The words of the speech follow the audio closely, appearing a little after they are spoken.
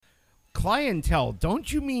clientele.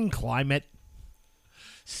 Don't you mean climate?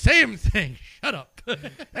 Same thing. Shut up.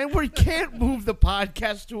 And we can't move the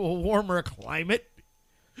podcast to a warmer climate.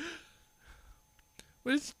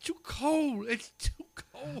 But it's too cold. It's too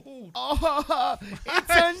cold. Oh, it's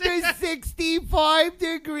under 65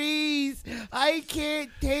 degrees. I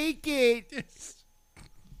can't take it.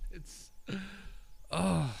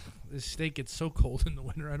 This steak gets so cold in the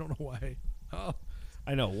winter. I don't know why. Oh.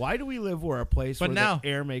 I know. Why do we live where a place where the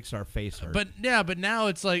air makes our face hurt? But now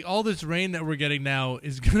it's like all this rain that we're getting now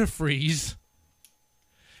is going to freeze.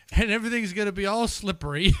 And everything's going to be all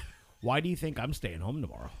slippery. Why do you think I'm staying home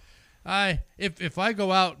tomorrow? If I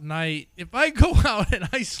go out and I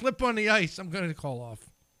slip on the ice, I'm going to call off.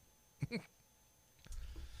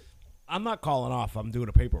 I'm not calling off. I'm doing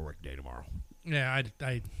a paperwork day tomorrow. Yeah,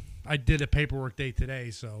 I did a paperwork day today,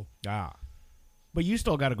 so. But you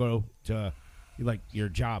still got to go to your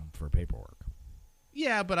job for paperwork.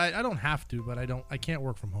 Yeah, but I don't have to, but I can't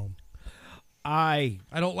work from home. I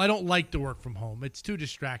don't like to work from home. It's too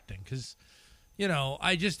distracting cuz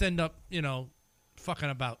I just end up, fucking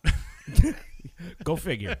about. Go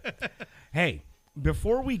figure. Hey,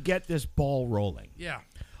 before we get this ball rolling. Yeah.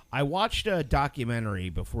 I watched a documentary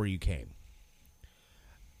before you came.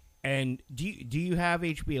 And do you have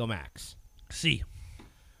HBO Max? See.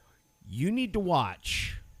 You need to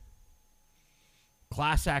watch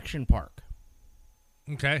Class Action Park.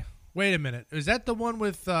 Okay. Wait a minute. Is that the one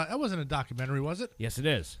with that wasn't a documentary, was it? Yes, it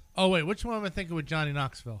is. Oh, wait. Which one am I thinking with Johnny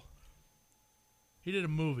Knoxville? He did a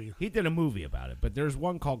movie. He did a movie about it, but there's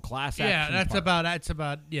one called Class Action Park. Yeah, that's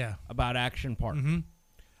about about Action Park. Mm-hmm.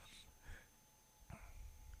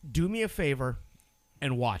 Do me a favor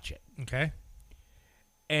and watch it. Okay.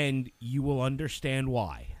 And you will understand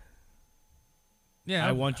why. Yeah.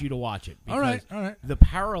 I want you to watch it. All right. The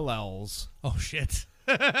parallels. Oh, shit.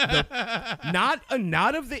 Not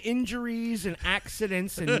of the injuries and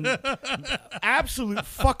accidents and absolute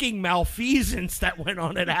fucking malfeasance that went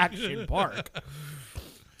on at Action Park.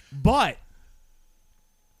 But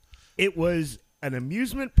it was an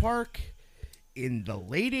amusement park in the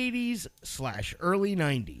late 80s / early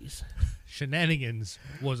 90s. Shenanigans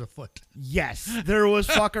was afoot. Yes, there was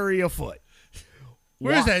fuckery afoot.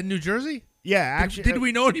 Where is that, in New Jersey? Yeah, actually. Did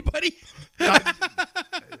we know anybody?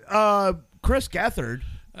 Chris Gethard.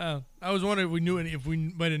 I was wondering if we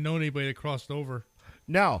might have known anybody that crossed over.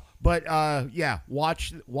 No, but yeah,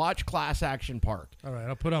 watch Class Action Park. All right,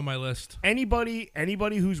 I'll put it on my list. Anybody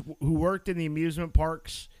who worked in the amusement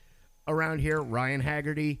parks around here, Ryan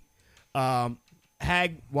Haggerty,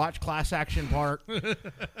 watch Class Action Park.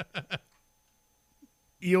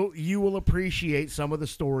 You will appreciate some of the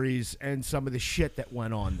stories and some of the shit that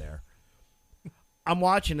went on there. I'm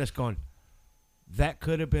watching this going, that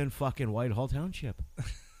could have been fucking Whitehall Township.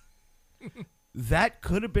 That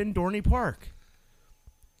could have been Dorney Park.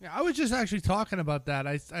 Yeah, I was just actually talking about that.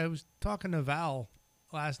 I was talking to Val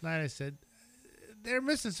last night. I said, they're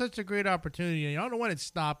missing such a great opportunity. I don't know when it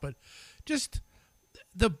stopped, but just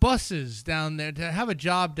the buses down there, to have a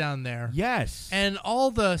job down there. Yes. And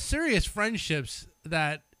all the serious friendships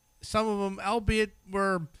that some of them, albeit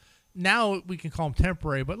were now we can call them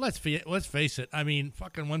temporary, but let's face it. I mean,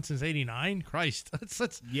 fucking one since '89. Christ,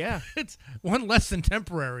 yeah, it's one less than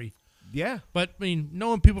temporary. Yeah, but I mean,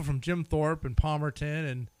 knowing people from Jim Thorpe and Palmerton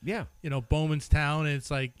and Bowmanstown, and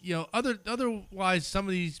it's like otherwise some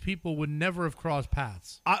of these people would never have crossed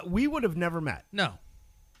paths. We would have never met. No,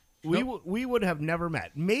 we would have never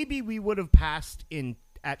met. Maybe we would have passed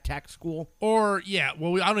at tech school, or I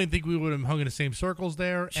don't even think we would have hung in the same circles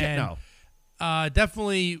there. No,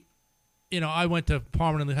 definitely. I went to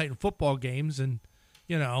Palmerton and Heighton football games, and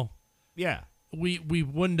yeah. We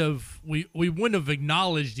wouldn't have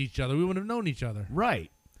acknowledged each other. We wouldn't have known each other. Right.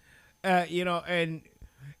 And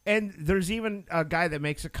there's even a guy that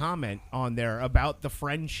makes a comment on there about the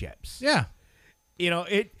friendships. Yeah.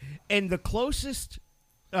 And the closest,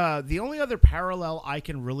 the only other parallel I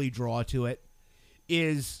can really draw to it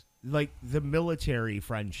is like the military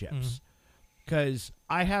friendships. Because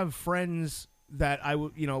I have friends that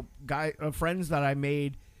friends that I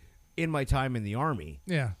made in my time in the Army.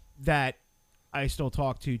 Yeah. That I still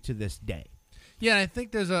talk to this day. Yeah, I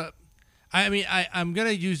think there's I'm going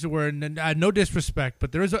to use the word, no disrespect,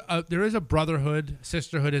 but there is a brotherhood,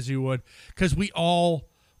 sisterhood, as you would, because we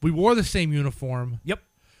wore the same uniform. Yep.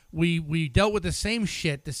 We dealt with the same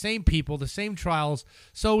shit, the same people, the same trials.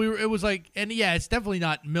 So it was like, and yeah, it's definitely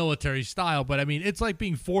not military style, but I mean, it's like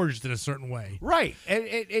being forged in a certain way. Right. And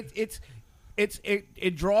it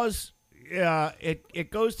draws, it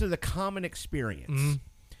goes to the common experience. Mm-hmm.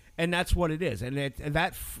 And that's what it is, and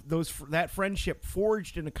that friendship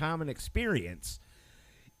forged in a common experience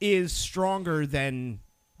is stronger than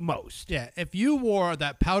most. Yeah, if you wore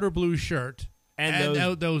that powder blue shirt and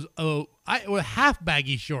those half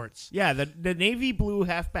baggy shorts. Yeah, the navy blue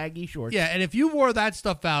half baggy shorts. Yeah, and if you wore that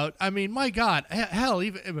stuff out, I mean, my God, hell,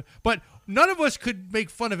 but none of us could make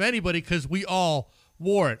fun of anybody because we all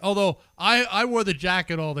wore it. Although I wore the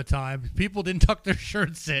jacket all the time. People didn't tuck their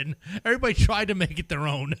shirts in. Everybody tried to make it their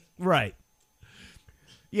own. Right.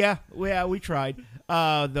 Yeah, we tried.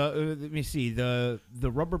 Let me see, the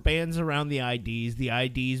rubber bands around the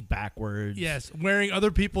IDs backwards. Yes, wearing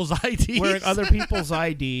other people's IDs. Wearing other people's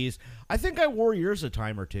IDs. I think I wore yours a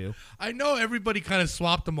time or two. I know everybody kind of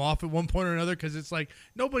swapped them off at one point or another because it's like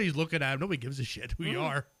nobody's looking at them. Nobody gives a shit who you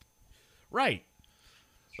are. Right.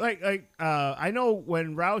 Like I know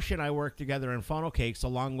when Roush and I worked together in Funnel Cakes,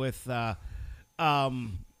 along with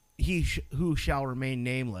who shall remain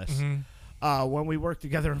nameless. Mm-hmm. When we worked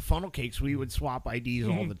together in Funnel Cakes, we would swap IDs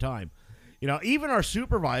all the time. You know, even our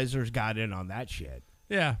supervisors got in on that shit.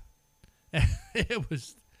 Yeah. It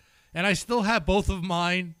was, and I still have both of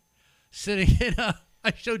mine sitting in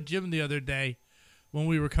I showed Jim the other day when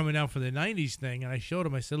we were coming down for the 90s thing, and I showed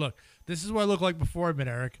him, I said, look, this is what I look like before I met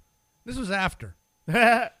Eric. This was after.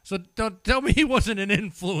 So don't tell me he wasn't an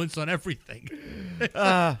influence on everything.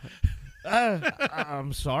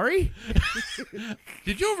 I'm sorry?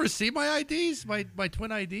 Did you ever see my IDs, my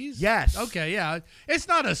twin IDs? Yes. Okay, yeah. It's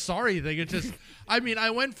not a sorry thing. It's just, I mean,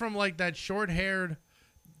 I went from like that short-haired,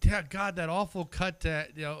 God, that awful cut to,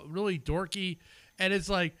 you know, really dorky. And it's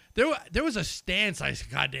like, there was a stance I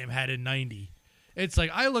goddamn had in 90. It's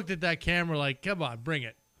like, I looked at that camera like, come on, bring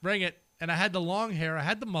it. Bring it. And I had the long hair. I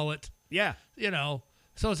had the mullet. Yeah. You know.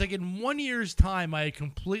 So it's like in 1 year's time, I had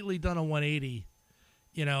completely done a 180.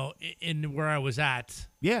 You know, in where I was at.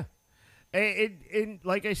 Yeah, it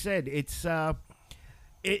like I said, it's a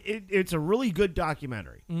really good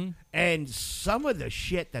documentary, and some of the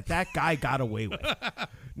shit that guy got away with.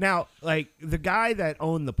 Now, like the guy that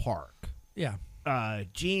owned the park, yeah,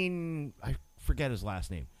 Gene, I forget his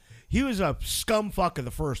last name. He was a scumfuck of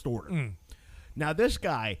the first order. Now this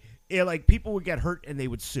guy, like people would get hurt and they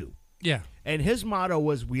would sue. Yeah, and his motto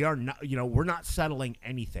was, we're not settling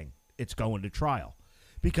anything. It's going to trial.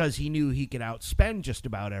 Because he knew he could outspend just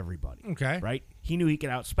about everybody. Okay. Right? He knew he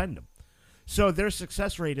could outspend them. So their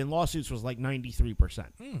success rate in lawsuits was like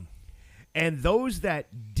 93%. And those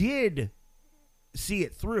that did see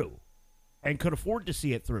it through and could afford to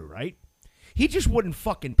see it through, right? He just wouldn't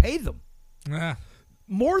fucking pay them.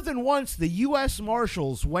 More than once, the U.S.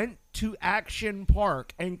 Marshals went to Action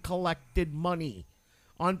Park and collected money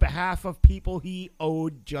on behalf of people he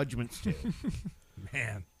owed judgments to.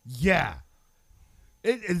 Man. Yeah.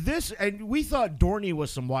 And we thought Dorney was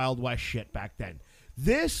some Wild West shit back then.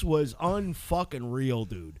 This was unfucking real,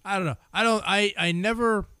 dude. I don't know. I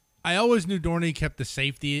always knew Dorney kept the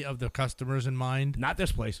safety of the customers in mind. Not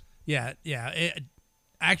this place. Yeah.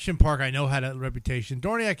 Action Park, I know, had a reputation.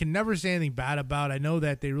 Dorney, I can never say anything bad about. I know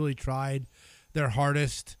that they really tried their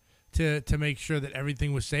hardest to make sure that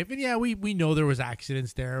everything was safe. And yeah, we know there was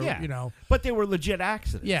accidents there. Yeah. You know, but they were legit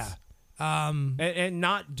accidents. Yeah. And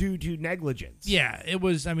not due to negligence. Yeah, it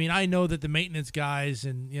was. I mean, I know that the maintenance guys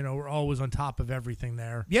and, you know, were always on top of everything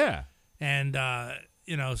there. Yeah. And,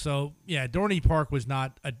 you know, so, yeah, Dorney Park was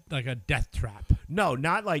not like a death trap. No,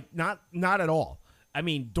 not at all. I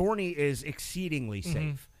mean, Dorney is exceedingly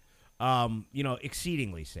safe. You know,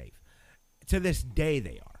 exceedingly safe. To this day,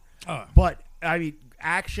 they are. But, I mean,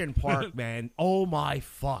 Action Park, man, oh my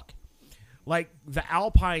fuck. Like, the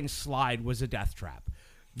Alpine slide was a death trap.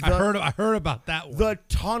 I heard about that one. The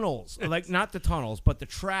tunnels, like not the tunnels, but the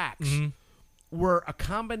tracks were a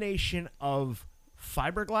combination of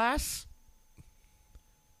fiberglass,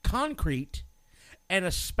 concrete, and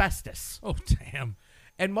asbestos. Oh, damn.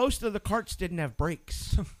 And most of the carts didn't have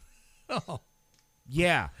brakes. Oh.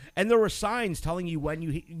 Yeah. And there were signs telling you when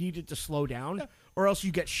you needed to slow down or else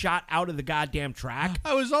you get shot out of the goddamn track.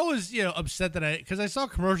 I was always, you know, upset that because I saw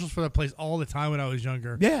commercials for that place all the time when I was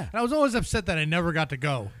younger. Yeah. And I was always upset that I never got to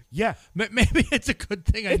go. Yeah. Maybe it's a good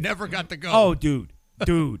thing I never got to go. Oh, dude.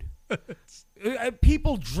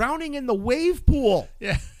 People drowning in the wave pool.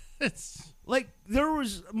 Yeah. It's like there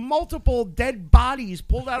was multiple dead bodies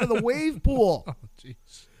pulled out of the wave pool. Oh, jeez.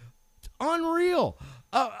 It's unreal.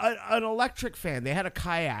 An electric fan. They had a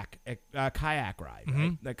kayak ride,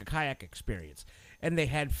 right? Like a kayak experience, and they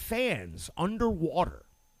had fans underwater,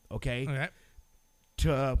 okay,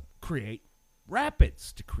 to create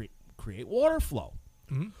rapids, to create water flow.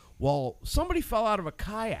 Well, somebody fell out of a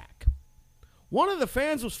kayak. One of the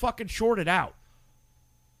fans was fucking shorted out.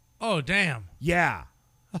 Oh, damn. Yeah.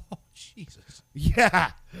 Jesus.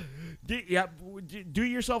 Yeah. Do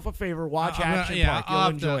yourself a favor. Watch Action Park. You'll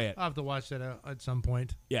enjoy it. I'll have to watch that at some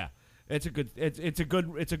point. Yeah. It's a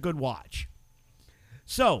good watch.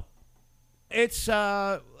 So, it's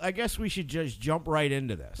I guess we should just jump right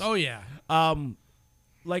into this. Oh yeah.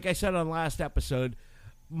 Like I said on last episode,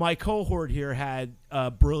 my cohort here had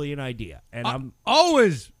a brilliant idea, and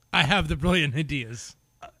I have the brilliant ideas.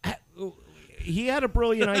 He had a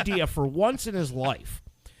brilliant idea for once in his life.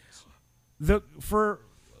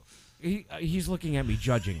 He's looking at me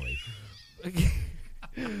judgingly.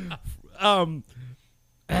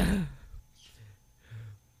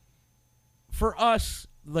 For us,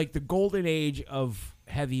 like the golden age of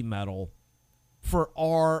heavy metal, for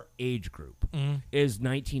our age group, is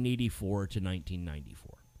 1984 to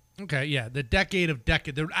 1994. Okay, yeah, the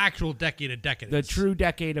actual decade of decadence. The true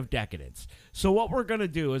decade of decadence. So what we're going to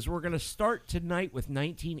do is we're going to start tonight with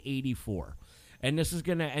 1984, and this is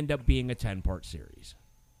going to end up being a 10-part series.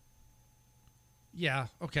 Yeah,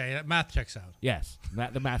 okay, that math checks out. Yes,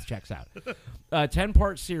 the math checks out. A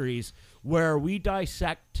 10-part series where we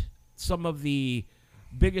dissect some of the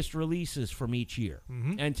biggest releases from each year.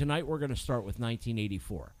 Mm-hmm. And tonight we're going to start with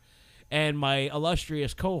 1984. And my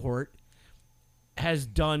illustrious cohort has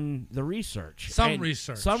done the research. Some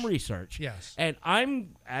research. Yes. And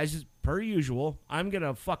I'm, as per usual, I'm going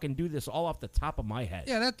to fucking do this all off the top of my head.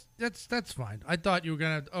 Yeah, that's fine. I thought you were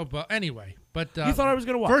going to, but anyway. But you thought I was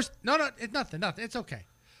going to what? First, no, it's nothing. It's okay.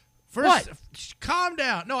 First, calm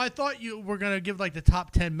down. No, I thought you were going to give like the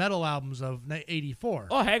top 10 metal albums of 84.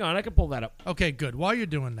 Oh, hang on. I can pull that up. Okay, good. While you're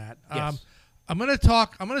doing that, yes. I'm going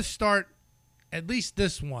to start at least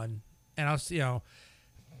this one, and I'll see,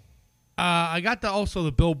 I got also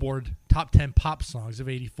the Billboard top 10 pop songs of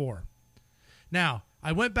 84. Now,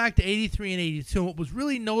 I went back to 83 and 82, and what was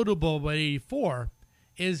really notable about 84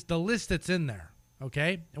 is the list that's in there,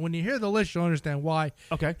 okay? And when you hear the list, you'll understand why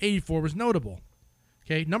 84 was notable.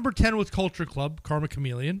 Okay, number 10 was Culture Club, Karma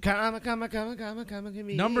Chameleon.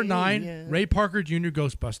 Chameleon. Number 9, Ray Parker Jr.,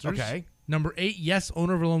 Ghostbusters. Okay. Number 8, Yes,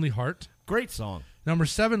 Owner of a Lonely Heart. Great song. Number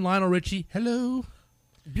 7, Lionel Richie, Hello.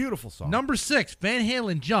 Beautiful song. Number 6, Van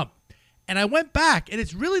Halen, Jump. And I went back, and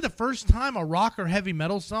it's really the first time a rock or heavy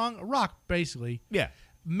metal song, basically,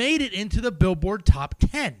 made it into the Billboard Top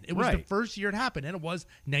 10. It was the first year it happened, and it was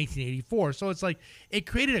 1984. So it's like it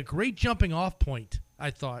created a great jumping off point, I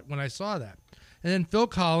thought, when I saw that. And then Phil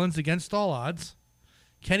Collins, Against All Odds.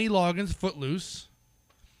 Kenny Loggins, Footloose.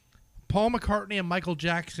 Paul McCartney and Michael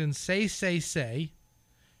Jackson, Say, Say, Say.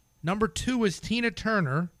 Number 2 is Tina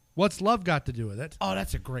Turner, What's Love Got to Do With It? Oh,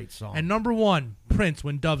 that's a great song. And number 1, Prince,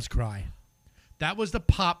 When Doves Cry. That was the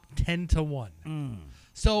pop 10-1.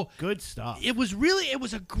 So good stuff. It was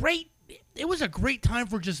a great time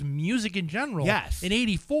for just music in general. Yes. In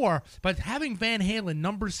 84, but having Van Halen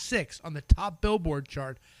number 6 on the top Billboard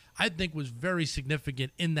chart, I think was very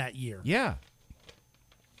significant in that year. Yeah.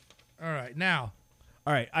 All right, now.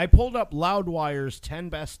 All right, I pulled up Loudwire's 10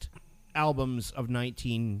 best albums of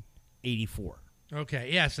 1984. Okay,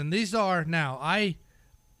 yes, and these are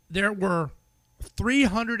there were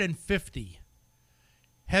 350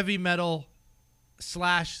 heavy metal /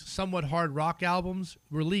 somewhat hard rock albums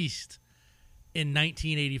released in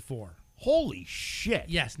 1984. Holy shit.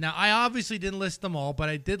 Yes, now I obviously didn't list them all, but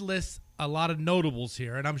I did list a lot of notables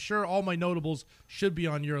here, and I'm sure all my notables should be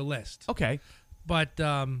on your list. Okay. But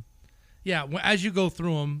as you go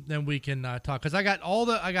through them, then we can talk. Because I got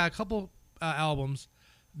a couple albums,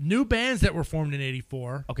 new bands that were formed in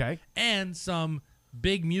 84. Okay. And some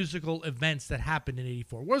big musical events that happened in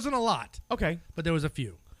 84. Wasn't a lot. Okay. But there was a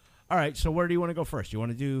few. All right, so where do you want to go first? You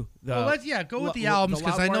want to do the... Well, go with the albums,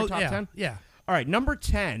 because I know... top 10? Yeah. All right, number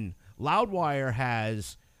 10, Loudwire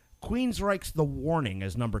has Queensryche's The Warning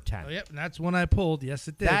as number 10. Oh, yep, and that's one I pulled. Yes,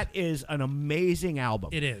 it did. That is an amazing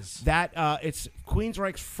album. It is. That it's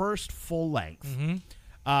Queensryche's first full length.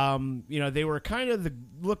 Mm-hmm. They were kind of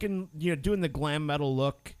doing the glam metal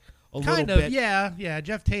look a little bit. Kind of, yeah.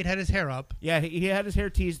 Jeff Tate had his hair up. Yeah, he had his hair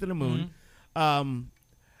teased to the moon. Mm-hmm.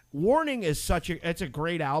 Warning is it's a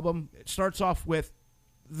great album. It starts off with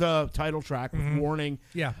the title track with Warning.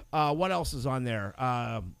 Yeah. What else is on there?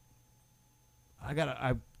 I'm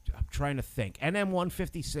trying to think.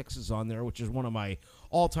 NM156 is on there, which is one of my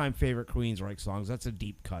all-time favorite Queensryche songs. That's a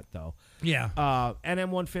deep cut, though. Yeah.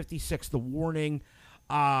 NM156, The Warning.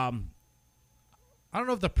 I don't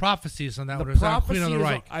know if the Prophecy is on that one. The Prophecy on the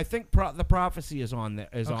right. I think the Prophecy is on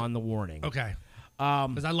on The Warning. Okay.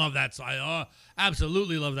 Because I love that song. I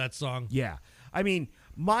absolutely love that song. Yeah. I mean,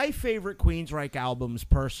 my favorite Queensryche albums,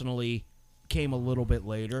 personally, came a little bit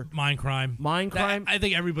later. Mindcrime. Mindcrime. I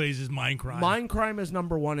think everybody's is Mindcrime. Mindcrime is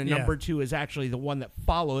number one, and Yeah. number two is actually the one that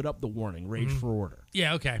followed up The Warning, Rage for Order.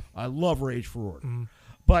 Yeah, okay. I love Rage for Order.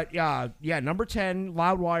 But, number 10,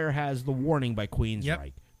 Loudwire has The Warning by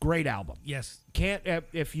Queensryche. Great album. Yes. Can't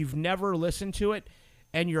if you've never listened to it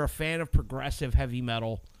and you're a fan of progressive heavy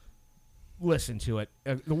metal, listen to it.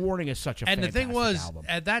 The Warning is such a And the fantastic thing was, album.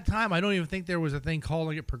 at that time, I don't even think there was a thing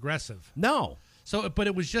calling it progressive. No. So, but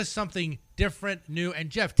it was just something different, new, and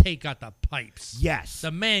Jeff Tate got the pipes. Yes. The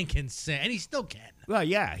man can sing, and he still can. Well,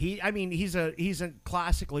 yeah. He's a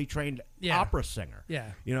classically trained opera singer.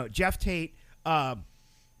 Yeah. You know, Jeff Tate,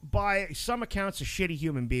 by some accounts, a shitty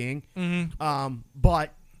human being,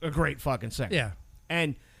 but a great fucking singer. Yeah.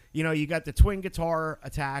 And, you know, you got the twin guitar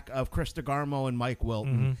attack of Chris DeGarmo and Mike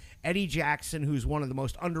Wilton. Eddie Jackson, who's one of the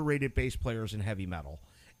most underrated bass players in heavy metal.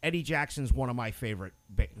 Eddie Jackson's one of my favorite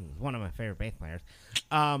bass players.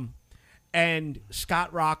 And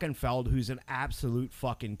Scott Rockenfeld, who's an absolute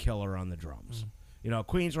fucking killer on the drums. You know,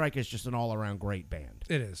 Queensryche is just an all-around great band.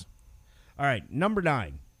 It is. All right, number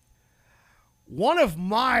 9. One of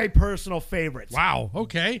my personal favorites. Wow.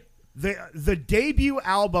 Okay. The debut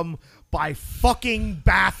album by fucking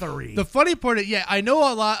Bathory. The funny part is, I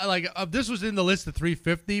know a lot, like, this was in the list of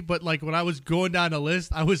 350, but, like, when I was going down the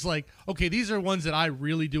list, I was like, okay, these are ones that I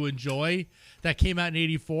really do enjoy that came out in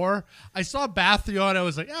 84. I saw Bathory on, I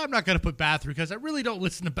was like, I'm not going to put Bathory because I really don't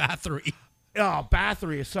listen to Bathory. Oh,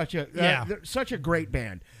 Bathory is such a great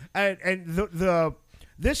band. And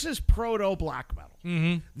this is proto black metal.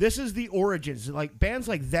 This is the origins. Like bands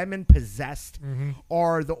like them and Possessed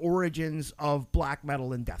are the origins of black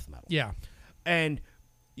metal and death metal. Yeah. And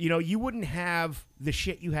you know, you wouldn't have the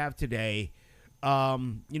shit you have today,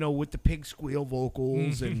 you know, with the pig squeal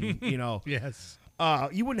vocals and you know, Yes.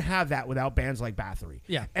 you wouldn't have that without bands like Bathory.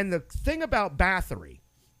 Yeah. And the thing about Bathory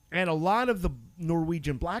and a lot of the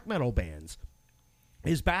Norwegian black metal bands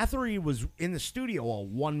is Bathory was in the studio a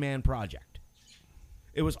one-man project.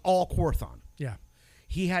 It was all Quorthon. Yeah.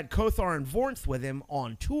 He had Kothar and Vornth with him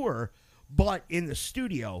on tour, but in the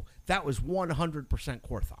studio, that was 100%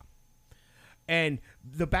 Quorthon. And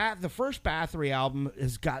the first Bathory album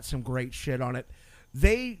has got some great shit on it.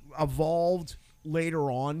 They evolved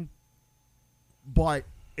later on, but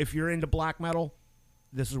if you're into black metal,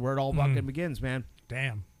 this is where it all fucking begins, man.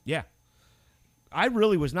 Damn. Yeah. I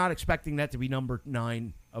really was not expecting that to be number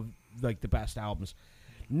 9 of like the best albums.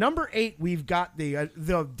 Number 8, we've got the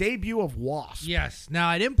debut of Wasp. Yes. Now,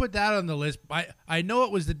 I didn't put that on the list. I know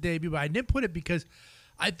it was the debut, but I didn't put it because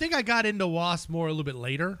I think I got into Wasp more a little bit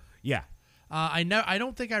later. Yeah. I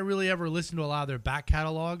don't think I really ever listened to a lot of their back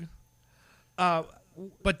catalog.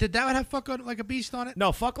 But did that have Fuck Like a Beast on it?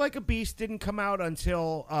 No, Fuck Like a Beast didn't come out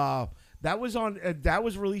until that was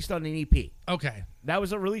released on an EP. Okay. That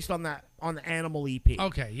was released on the Animal EP.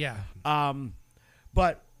 Okay, yeah.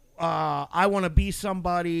 But I Want to Be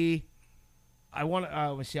Somebody.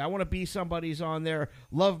 Let's see. I Want to Be Somebody's on there.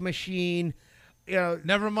 Love Machine. You know,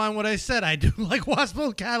 Never mind what I said. I do like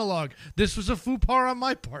Wasp's catalog. This was a faux pas on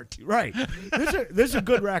my part. right. This is a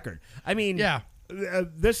good record. I mean, Yeah.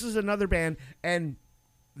 This is another band, and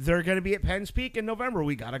they're going to be at Penn's Peak in November.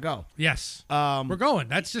 We got to go. Yes. We're going.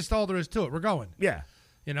 That's just all there is to it. We're going. Yeah.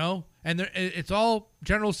 You know? And it's all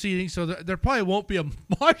general seating, so there probably won't be a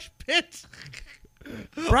mosh pit.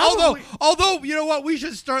 Probably. Although, you know what? We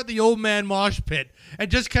should start the old man mosh pit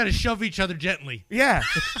and just kind of shove each other gently. Yeah.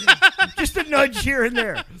 Just a nudge here and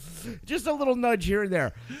there. Just a little nudge here and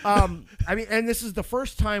there. I mean, and this is the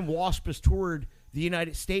first time Wasp has toured the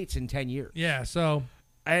United States in 10 years. Yeah, so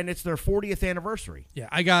And it's their 40th anniversary. yeah,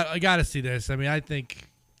 I got to see this. I mean, I think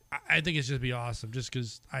it's just be awesome just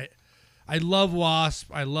cuz I love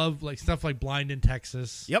Wasp. I love like stuff like Blind in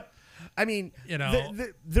Texas. Yep. I mean, You know,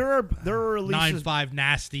 there are releases. 9-5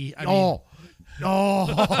 Nasty. I mean,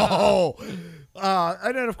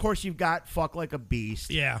 and then of course you've got Fuck Like a Beast.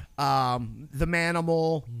 yeah. The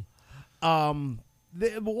Manimal.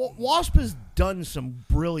 Wasp has done some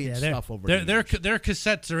brilliant stuff over the their years. their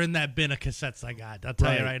cassettes are in that bin of cassettes I got. I'll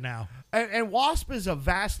tell you Right. right now. And Wasp is a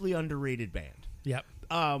vastly underrated band. Yep.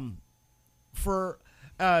 Now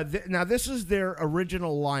this is their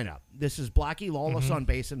original lineup. This is Blackie Lawless on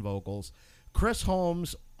bass and vocals, Chris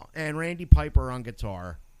Holmes and Randy Piper on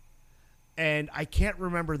guitar, and I can't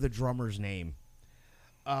remember the drummer's name.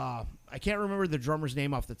 I can't remember the drummer's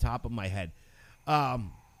name off the top of my head.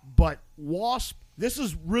 But Wasp, this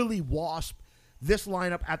is really Wasp, this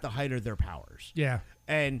lineup at the height of their powers. Yeah.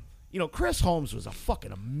 And, you know, Chris Holmes was a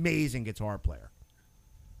fucking amazing guitar player.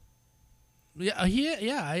 Yeah,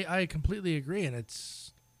 I completely agree, and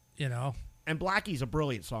it's, you know, And Blackie's a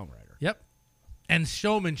brilliant songwriter. yep. and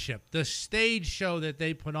showmanship, the stage show that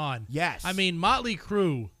they put on. Yes. I mean, Motley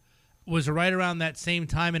Crue was right around that same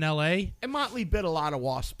time in L.A. And Motley bit a lot of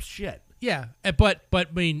Wasp shit. Yeah, but I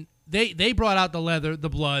mean, they brought out the leather, the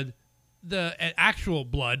blood, the actual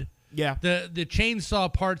blood. Yeah. The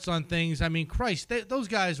chainsaw parts on things. I mean, Christ, those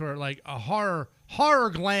guys were like a horror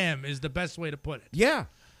glam is the best way to put it. Yeah.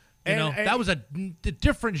 And that was a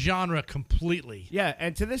different genre completely. Yeah,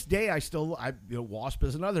 and to this day, Wasp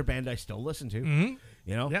is another band I still listen to. Mm-hmm.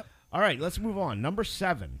 You know? Yep. All right, let's move on. Number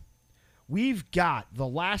 7. We've got The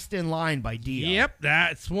Last in Line by Dio. Yep,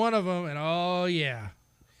 that's one of them. And oh, yeah.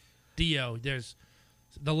 Dio, there's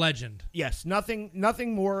the legend. Yes,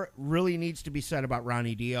 nothing more really needs to be said about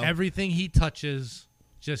Ronnie Dio. Everything he touches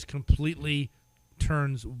just completely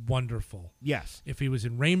turns wonderful. Yes. If he was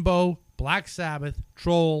in Rainbow, Black Sabbath,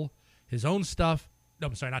 Troll, his own stuff. No,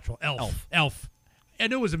 I'm sorry, not Troll. Elf. I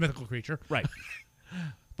knew it was a mythical creature. Right.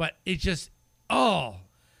 But it just,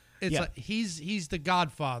 it's like he's the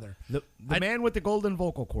godfather. The man with the golden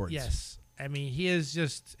vocal cords. Yes. I mean, he is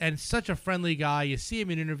just, and such a friendly guy. You see him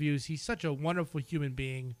in interviews. He's such a wonderful human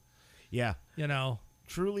being. Yeah. You know.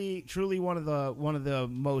 Truly one of the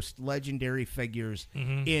most legendary figures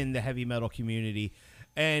in the heavy metal community.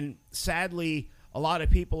 And sadly, a lot of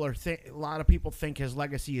people think his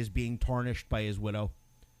legacy is being tarnished by his widow.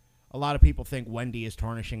 A lot of people think Wendy is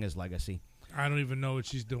tarnishing his legacy. I don't even know what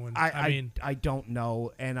she's doing. I don't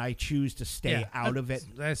know, and I choose to stay out of it.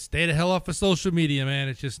 Stay the hell off of social media, man.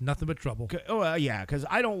 It's just nothing but trouble. Because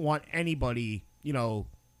I don't want anybody, to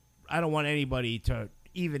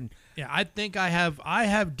even. Yeah, I think I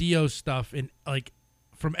have Dio stuff in like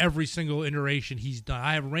from every single iteration he's done.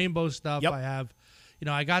 I have Rainbow stuff. Yep. I have,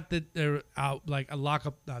 I got the like a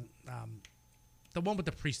lockup, the one with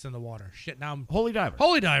the priest in the water. Shit, now I'm Holy Diver.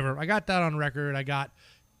 Holy Diver. I got that on record. I got.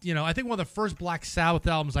 I think one of the first Black Sabbath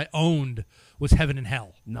albums I owned was Heaven and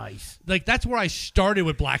Hell. Nice. Like, that's where I started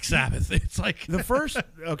with Black Sabbath. It's like... The first...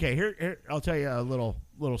 Okay, here I'll tell you a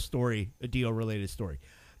little story, a Dio-related story.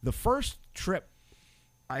 The first trip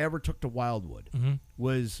I ever took to Wildwood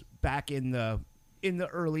was back in the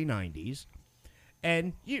early 90s.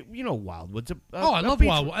 And, you know Wildwood's I love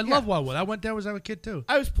Wildwood. I love Wildwood. I went there when I was a kid, too.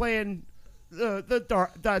 I was playing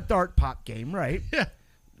the dart pop game, right? Yeah.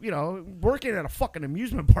 Working at a fucking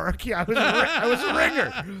amusement park. Yeah, I was a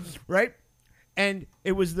ringer, right? And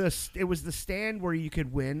it was the stand where you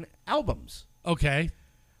could win albums. Okay.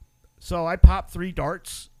 So I popped 3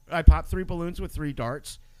 darts. I popped 3 balloons with 3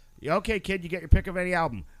 darts. Okay, kid, you get your pick of any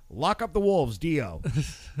album. Lock Up the Wolves, Dio.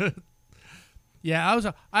 Yeah,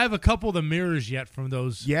 I have a couple of the mirrors yet from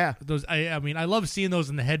those. Yeah. I mean, I love seeing those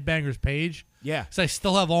in the Headbangers page. Yeah. So I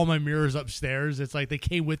still have all my mirrors upstairs. It's like they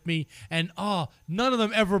came with me, and none of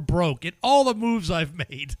them ever broke in all the moves I've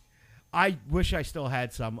made. I wish I still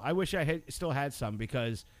had some. I wish I still had some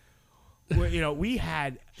because, we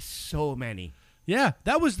had so many. Yeah,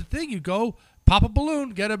 that was the thing. You go pop a balloon,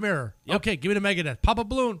 get a mirror. Yep. Okay, give me the Megadeth. Pop a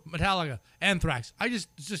balloon, Metallica, Anthrax. I just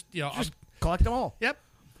Collect them all. Yep.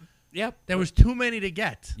 Yep. There was too many to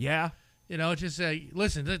get. Yeah. Just say,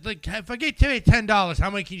 listen, like if I get $10, how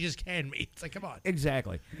many can you just can me? It's like, come on.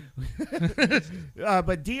 Exactly.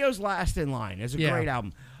 But Dio's Last in Line is a great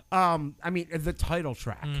album. I mean, the title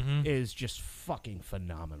track is just fucking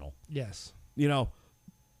phenomenal. Yes.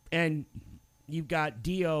 And you've got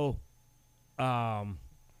Dio.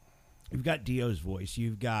 You've got Dio's voice.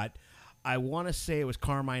 You've got, I want to say it was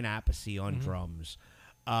Carmine Appice on drums,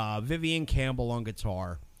 Vivian Campbell on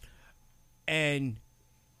guitar, and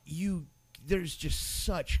there's just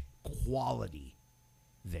such quality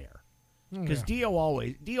there because Dio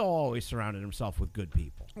always surrounded himself with good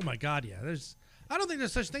people. Oh my God, yeah. I don't think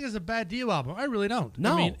there's such thing as a bad Dio album. I really don't.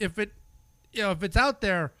 No. I mean, if it's out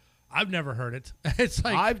there, I've never heard it. It's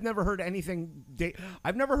like I've never heard anything.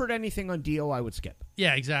 I've never heard anything on Dio I would skip.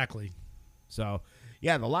 Yeah, exactly. So,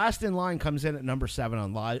 yeah, The Last in Line comes in at number 7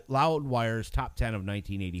 on Loudwire's Top 10 of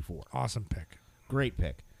 1984. Awesome pick. Great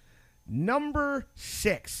pick. Number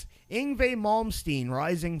 6, Yngwie Malmsteen,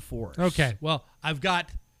 Rising Force. Okay, well, I got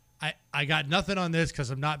nothing on this because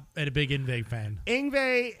I'm not a big Yngwie fan.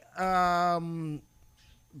 Yngwie,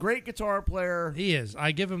 great guitar player. He is.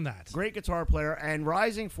 I give him that. Great guitar player. And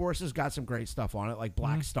Rising Force has got some great stuff on it, like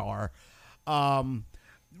Black Star.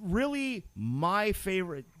 Really, my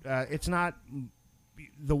favorite, it's not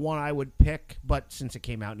the one I would pick, but since it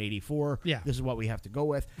came out in 84, this is what we have to go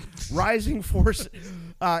with. Rising Force,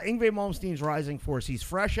 Yngwie Malmsteen's Rising Force. He's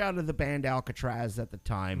fresh out of the band Alcatraz at the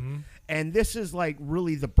time. And this is like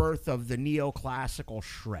really the birth of the neoclassical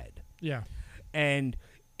shred. Yeah. And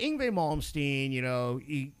Yngwie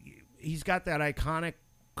Malmsteen, he's got that iconic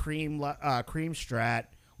cream Strat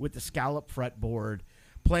with the scallop fretboard,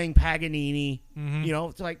 playing Paganini. You know,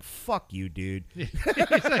 it's like, fuck you, dude.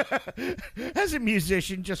 As a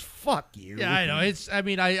musician, just fuck you. Yeah, I know.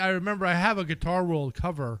 I remember I have a Guitar World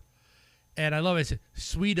cover, and I love it. It's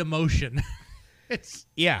Sweet Emotion. It's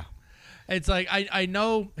like I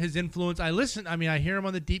know his influence. I hear him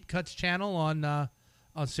on the Deep Cuts channel on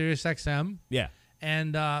Sirius XM. Yeah.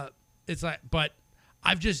 And it's like, but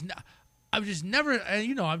I've just never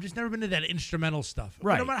been to that instrumental stuff.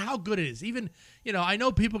 Right. No matter how good it is. Even, I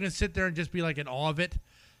know people can sit there and just be like in awe of it.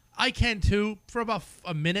 I can too for about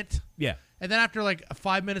a minute. Yeah. And then after like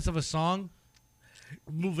 5 minutes of a song,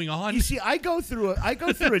 moving on. You see, I go through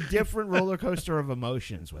a different roller coaster of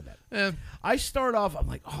emotions with it. I start off, I'm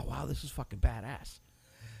like, oh wow, this is fucking badass.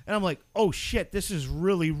 And I'm like, oh shit, this is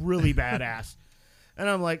really, really badass. And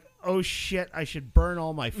I'm like, oh shit, I should burn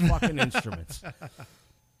all my fucking instruments.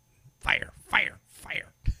 Fire, fire,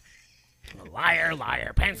 fire. Liar,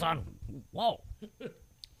 liar, pants on. Whoa.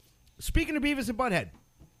 Speaking of Beavis and Butthead,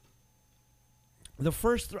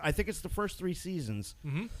 I think it's the first 3 seasons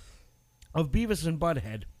of Beavis and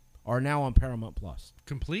Butthead are now on Paramount Plus.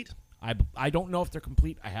 Complete? I don't know if they're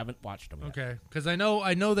complete. I haven't watched them yet. Okay, because I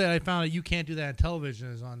know that I found out You Can't Do That on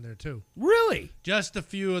Television is on there too. Really? Just a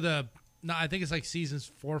few of the. No, I think it's like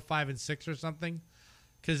seasons 4, 5, and 6 or something,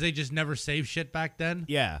 because they just never saved shit back then.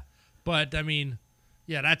 Yeah. But I mean,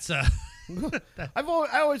 yeah, that's I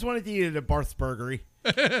always wanted to eat it at Barth's Burgery.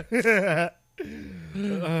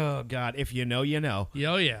 Oh God! If you know, you know.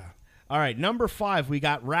 Oh yeah. All right, number 5, we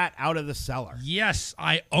got Rat Out of the Cellar. Yes,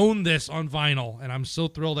 I own this on vinyl, and I'm so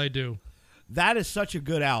thrilled I do. That is such a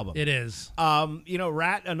good album. It is.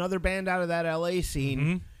 Rat, another band out of that LA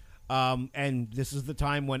scene. And this is the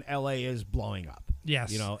time when LA is blowing up.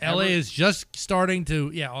 Yes. LA is just starting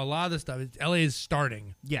to, a lot of the stuff. LA is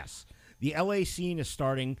starting. Yes. The LA scene is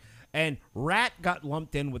starting, and Rat got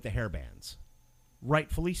lumped in with the hair bands.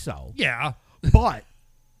 Rightfully so. Yeah. But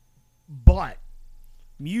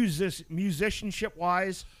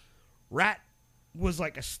musicianship-wise, Rat was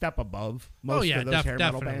like a step above most of those hair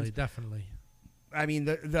metal bands. Definitely. I mean,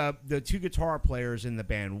 the 2 guitar players in the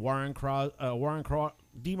band, Warren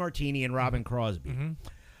DeMartini and Robin Crosby.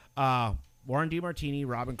 Warren DeMartini,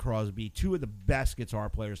 Robin Crosby, 2 of the best guitar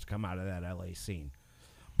players to come out of that LA scene.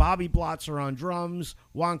 Bobby Blotzer on drums,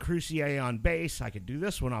 Juan Crucier on bass. I could do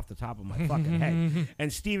this one off the top of my fucking head.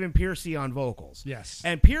 And Stephen Pearcy on vocals. Yes.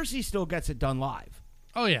 And Pearcy still gets it done live.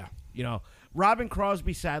 Oh, yeah. Robin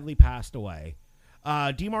Crosby sadly passed away.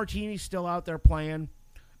 DeMartini's still out there playing.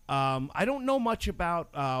 I don't know much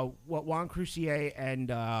about what Juan Crucier and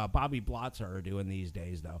Bobby Blotzer are doing these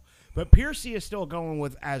days, though. But Pearcy is still going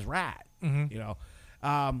as Rat.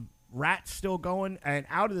 Rat's still going. And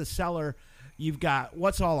Out of the Cellar, you've got,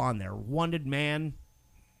 what's all on there? Wanted Man.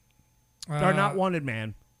 Or not Wanted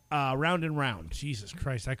Man. Round and Round. Jesus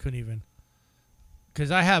Christ, I couldn't even.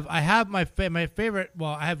 Because I have my favorite.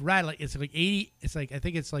 Well, I have Rat. Like it's like 80. It's like I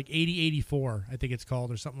think it's like 8084. I think it's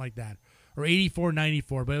called or something like that, or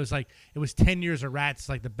 8494. But it was 10 years of Rats,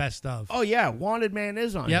 like the best of. Oh yeah, Wanted Man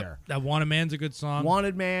is on here. That Wanted Man's a good song.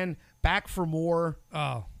 Wanted Man, Back for More.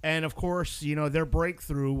 Oh, and of course, their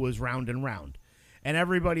breakthrough was Round and Round, and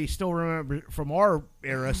everybody still remember from our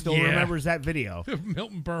era remembers that video.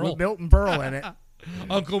 Milton Berle with Milton Berle in it.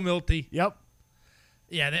 Uncle Milty. Yep.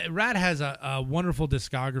 Yeah, Rat has a wonderful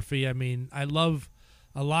discography. I mean, I love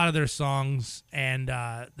a lot of their songs, and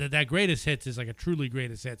that Greatest Hits is like a truly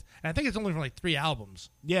Greatest Hits. And I think it's only from like 3 albums.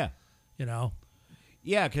 Yeah.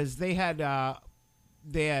 Yeah, because they had Under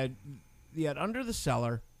the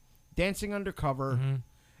Cellar, Dancing Undercover,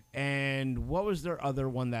 and what was their other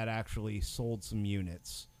one that actually sold some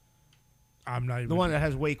units? I'm not even... The one that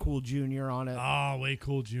has Way Cool Jr. on it. Oh, Way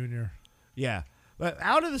Cool Jr. Yeah. But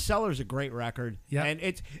Out of the Cellar is a great record. Yeah. And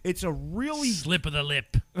it's a really... Slip of the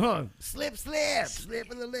Lip. Slip of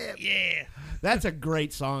the lip. Yeah. That's a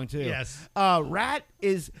great song, too. Yes. Rat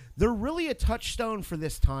they're really a touchstone for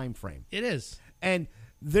this time frame. It is. And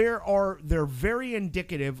they're very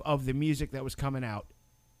indicative of the music that was coming out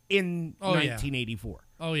in 1984.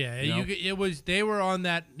 Oh, yeah. They were on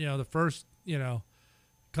that, the first,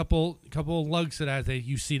 couple lugs to that.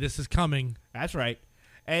 You see this is coming. That's right.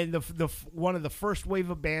 And the one of the first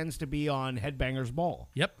wave of bands to be on Headbangers Ball.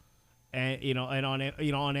 Yep. And on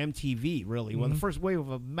MTV, really, one of the first wave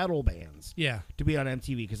of metal bands. Yeah. To be on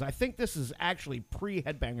MTV, because I think this is actually pre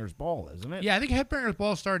Headbangers Ball, isn't it? Yeah, I think Headbangers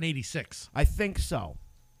Ball started in '86. I think so,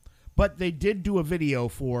 but they did do a video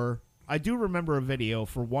for. I do remember a video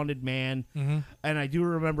for Wanted Man, and I do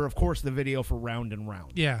remember, of course, the video for Round and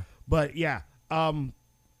Round. Yeah. But yeah, one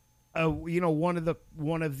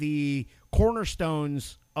of the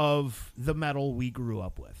cornerstones of the metal we grew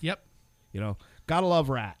up with. Yep. You know, gotta love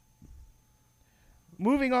Rat.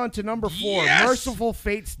 Moving on to number 4, Yes! Merciful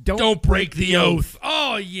Fate's Don't break the oath.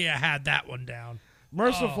 Oh yeah, had that one down.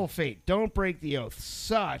 Merciful Fate, Don't Break the Oath.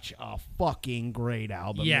 Such a fucking great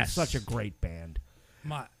album. Yes. It's such a great band.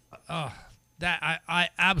 I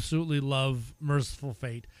absolutely love Merciful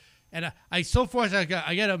Fate, and I so far I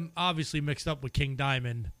get them obviously mixed up with King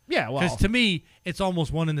Diamond. Yeah, well, Because to me, it's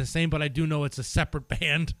almost one and the same, but I do know it's a separate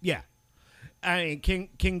band. yeah. I mean,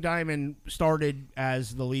 King Diamond started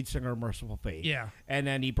as the lead singer of Merciful Fate. Yeah. And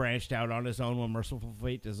then he branched out on his own when Merciful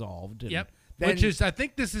Fate dissolved. And Yep. then- Which is, I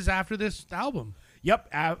think this is after this album. Yep.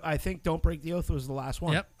 I think Don't Break the Oath was the last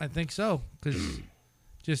one. Yep, I think so. Because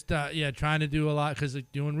just, trying to do a lot, because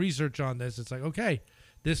doing research on this, it's like, okay,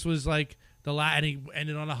 this was like the last, and he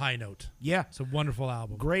ended on a high note. Yeah. It's a wonderful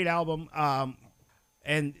album. Great album.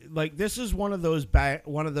 And like this is one of those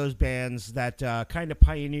bands that kind of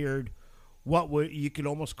pioneered what you could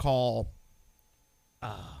almost call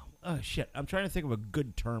I'm trying to think of a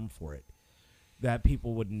good term for it that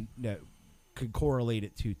people wouldn't could correlate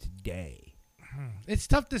it to today. It's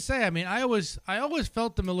tough to say. I mean, I always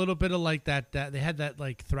felt them a little bit of like that they had that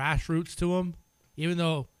like thrash roots to them, even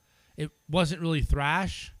though it wasn't really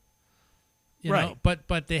thrash. You Right. know,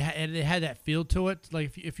 but they had that feel to it.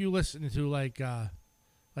 Like if you listen to like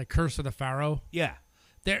Curse of the Pharaoh, Yeah.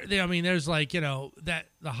 I mean, there's like, that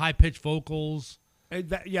the high pitched vocals.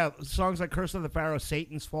 Songs like Curse of the Pharaoh,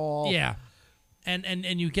 Satan's Fall. Yeah. And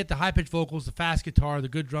you get the high pitched vocals, the fast guitar, the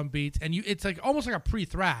good drum beats, and it's like almost like a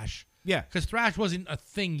pre-thrash. Yeah. Because thrash wasn't a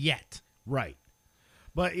thing yet. Right.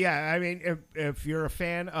 But yeah, I mean, if you're a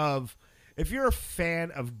fan of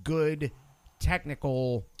good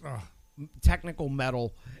technical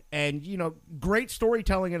metal and great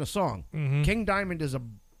storytelling in a song, King Diamond is a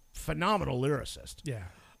phenomenal lyricist. Yeah.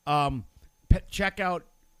 Check out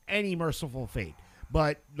any Merciful Fate,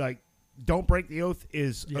 but like Don't Break the Oath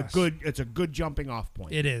is Yes. it's a good jumping off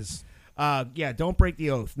point. It is. Don't Break the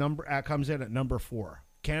Oath comes in at number 4.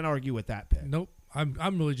 Can't argue with that pick. Nope.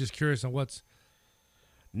 I'm really just curious on what's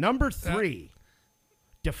Number 3,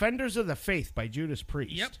 Defenders of the Faith by Judas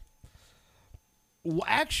Priest. Yep. Well,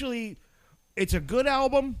 actually, it's a good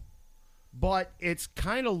album, but it's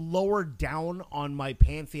kind of lower down on my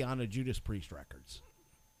pantheon of Judas Priest records.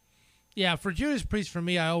 Yeah, for Judas Priest, for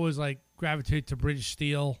me, I always like gravitate to British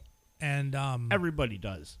Steel and Everybody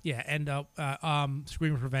does. yeah, and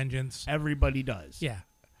Screaming for Vengeance. Everybody does. Yeah.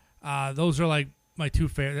 Those are like my two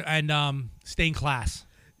favorite, and Stained Class.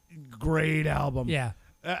 Great album. Yeah.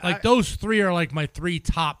 Like those three are like my 3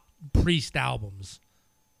 top Priest albums.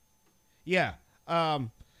 Yeah.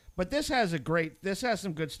 But this has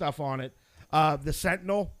some good stuff on it. The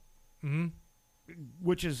Sentinel,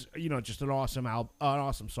 which is, just an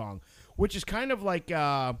awesome song, which is kind of like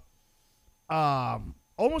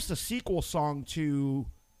almost a sequel song to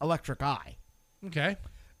Electric Eye. Okay.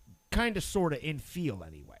 Kind of, sort of in feel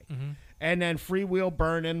anyway. And then Free Wheel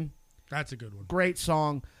Burnin'. That's a good one. Great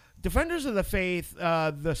song. Defenders of the Faith,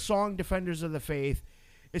 the song Defenders of the Faith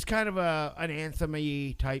is kind of an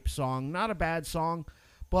anthem-y type song. Not a bad song,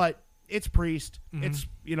 but it's Priest. It's,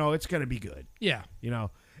 it's going to be good. Yeah.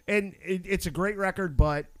 And it's a great record,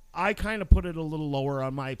 but I kind of put it a little lower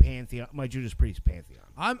on my pantheon, my Judas Priest pantheon.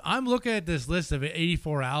 I'm looking at this list of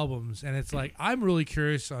 84 albums, and it's like I'm really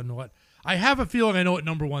curious on what I have a feeling I know what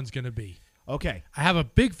number 1's going to be. Okay. I have a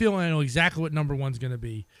big feeling I know exactly what number 1's going to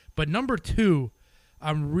be, but number 2,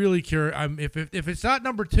 I'm really curious. If it's not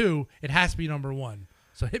number 2, it has to be number 1.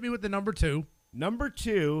 So hit me with the number 2. Number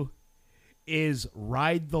 2 is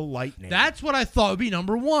Ride the Lightning. That's what I thought would be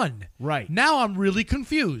number 1. Right. Now I'm really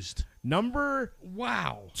confused. Number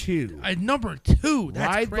 2. Number 2.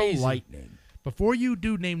 That's Ride crazy. the Lightning. Before you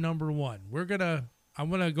do name number 1, I'm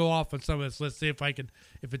gonna go off on some of this. Let's see if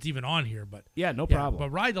it's even on here. But Yeah, no problem. But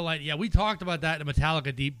Ride the Lightning. Yeah, we talked about that in a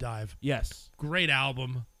Metallica deep dive. Yes. Great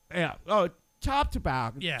album. Yeah. Oh, top to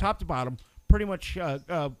bottom. Yeah. Top to bottom. Pretty much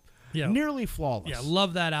nearly flawless. Yeah,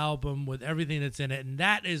 love that album with everything that's in it, and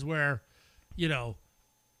that is where,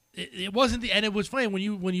 it wasn't the. And it was funny when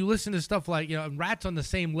you listen to stuff like Rat's on the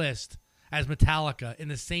same list as Metallica in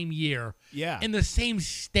the same year. Yeah. In the same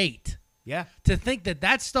state. Yeah. To think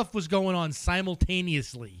that stuff was going on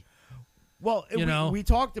simultaneously. Well, we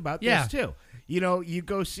talked about Yeah. this too. You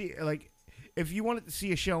go see, like, if you wanted to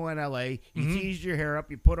see a show in LA, you teased your hair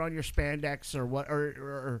up, you put on your spandex or what,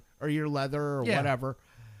 or your leather or whatever,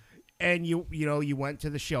 and you went to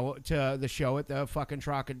the show at the fucking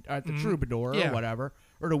at the Troubadour or whatever,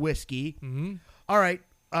 or the Whiskey. All right,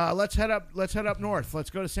 let's head up north.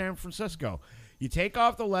 Let's go to San Francisco. You take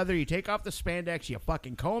off the leather, you take off the spandex, you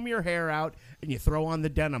fucking comb your hair out, and you throw on the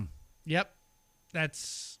denim. Yep. That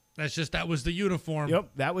was the uniform. Yep,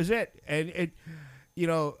 that was it. And it,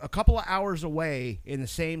 a couple of hours away in the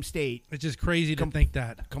same state. It's just crazy to think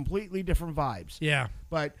that. Completely different vibes. Yeah.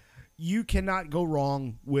 But you cannot go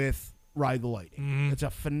wrong with Ride the Lightning. Mm-hmm. It's a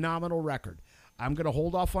phenomenal record. I'm going to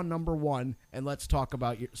hold off on number 1, and let's talk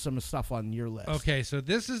about some stuff on your list. Okay, so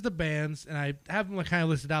this is the bands, and I have them kind of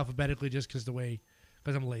listed alphabetically just because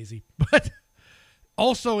I'm lazy. But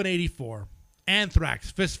also in 84, Anthrax,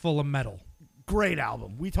 Fistful of Metal. Great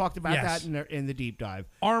album. We talked about Yes. that in the deep dive.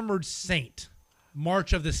 Armored Saint,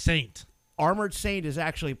 March of the Saint. Armored Saint is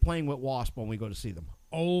actually playing with Wasp when we go to see them.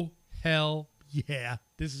 Oh, hell yeah.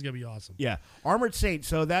 This is going to be awesome. Yeah. Armored Saint.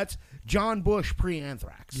 So that's John Bush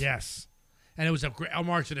pre-Anthrax. Yes. And it was a great.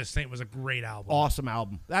 March of the Saint was a great album. Awesome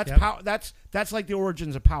album. That's Yep. that's like the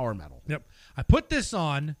origins of power metal. Yep. I put this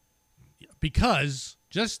on because,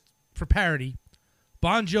 just for parody,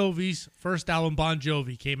 Bon Jovi's first album, Bon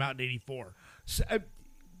Jovi, came out in 84. So,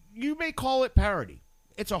 you may call it parody.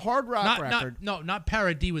 It's a hard rock record. Not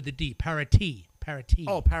parody with the D. Parody. Parody.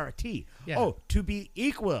 Oh, parody. Yeah. Oh, to be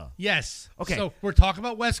equal. Yes. Okay. So we're talking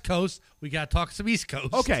about West Coast. We got to talk some East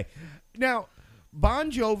Coast. Okay. Now,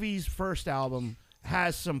 Bon Jovi's first album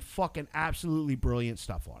has some fucking absolutely brilliant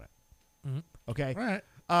stuff on it. Mm-hmm. Okay? All right.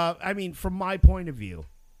 I mean, from my point of view,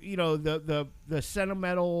 the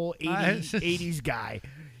sentimental 80s guy,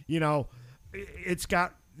 it's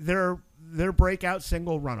got their breakout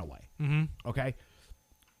single, Runaway. Mm-hmm. Okay?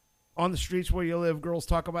 On the streets where you live, girls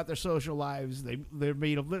talk about their social lives. They're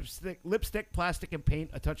made of lipstick, plastic, and paint.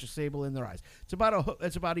 A touch of sable in their eyes. It's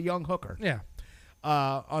about a young hooker. Yeah.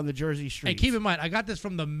 On the Jersey streets. And keep in mind, I got this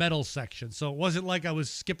from the metal section, so it wasn't like I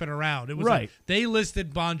was skipping around. It was Right. like they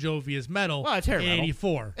listed Bon Jovi as metal. Well, it's hair in metal.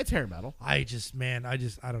 84. It's hair metal. I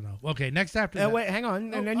don't know. Okay, next after that. Wait, hang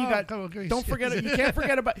on, and then you got. Don't forget.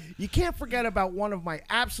 You can't forget about one of my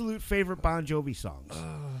absolute favorite Bon Jovi songs.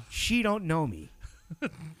 She Don't Know Me.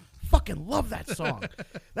 Fucking love that song.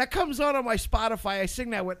 That comes on my Spotify. I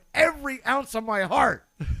sing that with every ounce of my heart.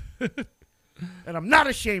 And I'm not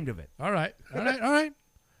ashamed of it. All right.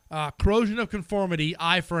 Corrosion of Conformity,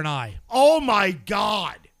 Eye for an Eye. Oh, my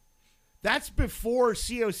God. That's before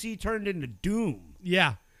COC turned into Doom.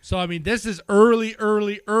 Yeah. So, I mean, this is early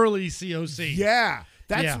COC. Yeah.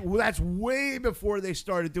 Yeah. That's way before they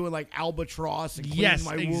started doing, like, Albatross and Clean Yes,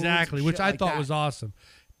 My Wounds exactly, and which shit I like thought that. was awesome.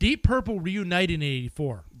 Deep Purple reunited in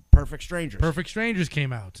 84. Perfect Strangers. Perfect Strangers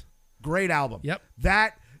came out. Great album. Yep.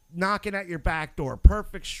 That, Knocking at Your Back Door,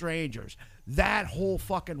 Perfect Strangers, that whole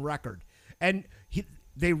fucking record. And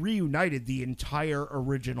they reunited the entire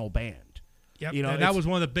original band. Yep. And that was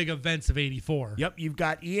one of the big events of 84. Yep. You've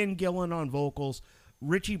got Ian Gillan on vocals,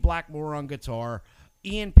 Richie Blackmore on guitar,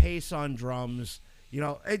 Ian Pace on drums.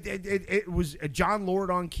 It was John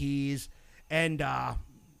Lord on keys and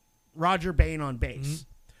Roger Bain on bass. Mm-hmm.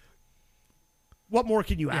 What more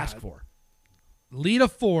can you ask for? Lita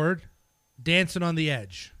Ford, Dancing on the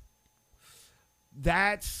Edge.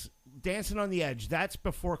 That's Dancing on the Edge. That's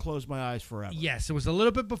before Close My Eyes Forever. Yes, it was a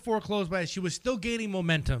little bit before Close My Eyes. She was still gaining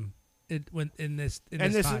momentum in this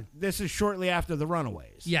time. This is shortly after the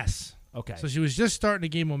Runaways. Yes. Okay. So she was just starting to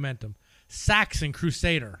gain momentum. Saxon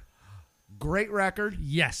Crusader. Great record.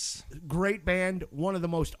 Yes. Great band. One of the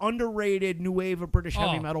most underrated new wave of British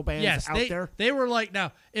heavy metal bands out there. They were like,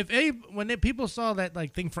 now, when people saw that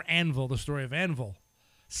like thing for Anvil, the story of Anvil,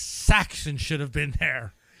 Saxon should have been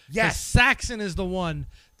there. Yes. Saxon is the one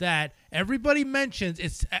that everybody mentions.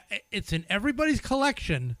 It's in everybody's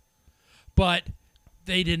collection, but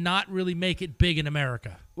they did not really make it big in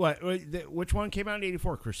America. Which one came out in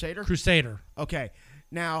 84? Crusader? Crusader. Okay.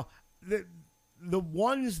 Now, the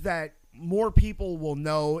ones that more people will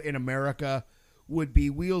know in America would be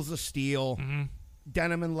Wheels of Steel,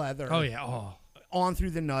 Denim and Leather. Oh, yeah. Oh. On Through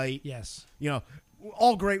the Night. Yes.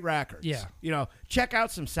 All great records. Yeah. Check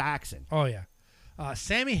out some Saxon. Oh, yeah.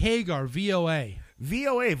 Sammy Hagar, VOA.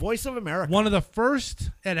 VOA, Voice of America. One of the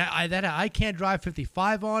first, and I Can't Drive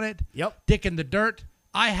 55 on it. Yep. Dick in the Dirt.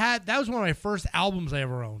 That was one of my first albums I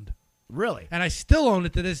ever owned. Really? And I still own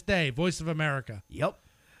it to this day, Voice of America. Yep.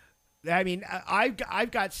 I mean,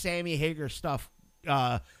 I've got Sammy Hagar stuff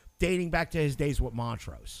dating back to his days with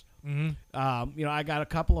Montrose. Mm-hmm. I got a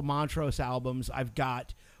couple of Montrose albums. I've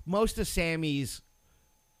got most of Sammy's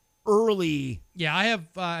early. Yeah, I have.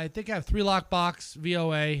 I think I have 3 Lock Box,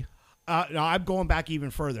 VOA. No, I'm going back even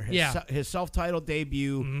further. His self-titled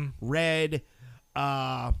debut, Red,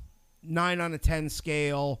 9 on a 10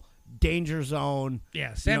 scale, Danger Zone.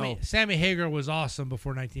 Yeah, Sammy Hagar was awesome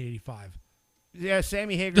before 1985. Yeah,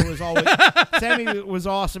 Sammy Hagar was always Sammy was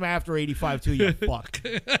awesome after 85 too. You fuck.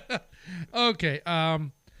 Okay.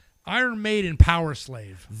 Iron Maiden, Power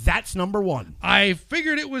Slave. That's number one. I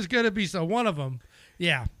figured it was gonna be one of them.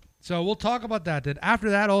 Yeah. So we'll talk about that. Then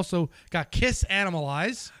after that, also got Kiss,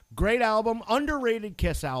 Animalize. Great album, underrated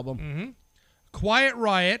Kiss album. Mm-hmm. Quiet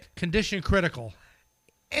Riot, Condition Critical.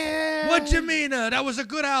 What you mean? That was a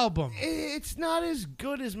good album. It's not as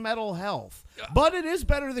good as Metal Health, but it is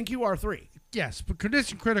better than QR3. Yes, but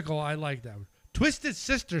Condition Critical, I like that one. Twisted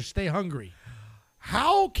Sister, Stay Hungry.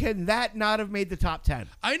 How can that not have made the top 10?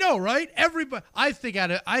 I know, right? Everybody, I think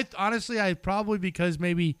I probably because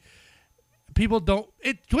maybe people don't.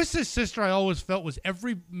 Twisted Sister, I always felt was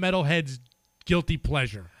every metalhead's guilty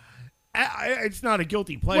pleasure. It's not a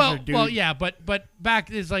guilty pleasure, dude. Well, yeah, but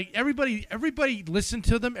back is like everybody listened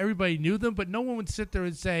to them, everybody knew them, but no one would sit there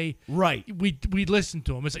and say, right, we listened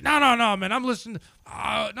to them. It's like, no, man, I'm listening.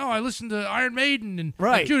 I listen to Iron Maiden and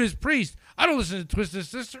Judas Priest. I don't listen to Twisted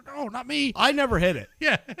Sister. No, not me. I never hit it.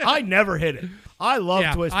 Yeah, I never hit it. I love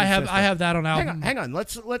Twisted Sister. I have that on album. Hang on.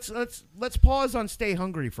 Let's pause on Stay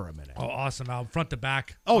Hungry for a minute. Oh, awesome album, front to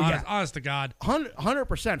back. Oh, honest to God,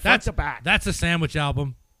 100% front to back. That's a sandwich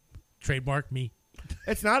album. Trademark me.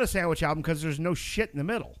 It's not a sandwich album because there's no shit in the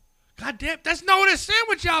middle. God damn, that's not what a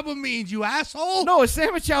sandwich album means, you asshole. No, a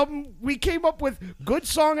sandwich album, we came up with good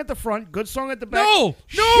song at the front, good song at the back.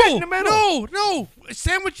 Shit in the middle. No. A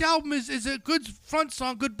sandwich album is a good front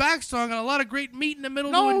song, good back song, and a lot of great meat in the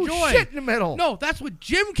middle to enjoy. No shit in the middle. No, that's what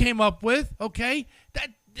Jim came up with, okay?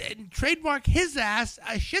 And trademark his ass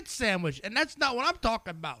a shit sandwich, and that's not what I'm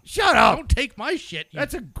talking about. Shut up. Don't take my shit.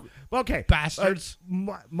 That's okay. Bastards.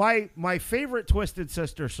 My favorite Twisted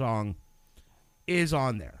Sister song is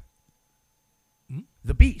on there.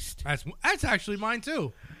 The Beast. That's actually mine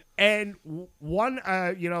too. And one,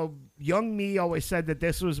 young me always said that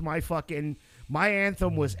this was my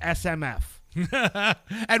anthem was SMF.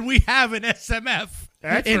 And we have an SMF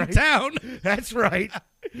in town. That's right.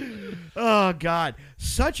 Oh God,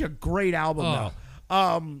 such a great album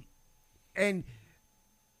though. And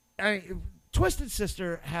Twisted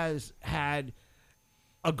Sister has had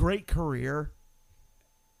a great career,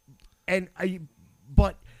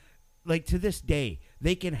 but like to this day,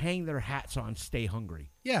 they can hang their hats on "Stay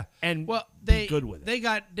Hungry." Yeah, and be good with it. They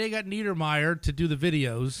got Niedermeyer to do the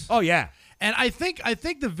videos. Oh yeah, and I think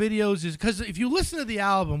the videos is because if you listen to the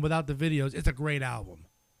album without the videos, it's a great album.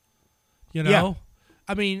 You know, yeah.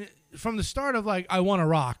 I mean, from the start of like "I Wanna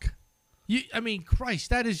Rock," Christ,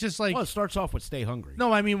 that is just like. Well, it starts off with "Stay Hungry."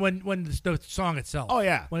 No, I mean when the song itself. Oh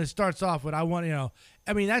yeah, when it starts off with "I Want,"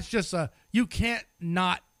 that's just you can't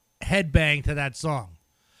not headbang to that song.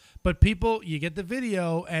 But people, you get the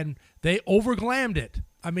video, and they overglammed it.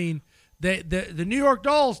 I mean, the New York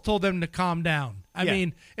Dolls told them to calm down. I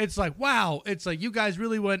mean, it's like, wow. It's like you guys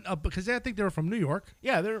really went up because I think they were from New York.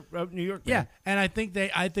 Yeah, they're New York. Yeah, and I think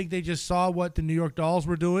they just saw what the New York Dolls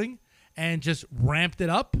were doing and just ramped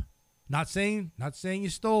it up. Not saying you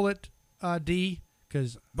stole it, D,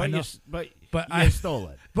 because you stole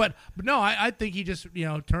it. But no, I think he just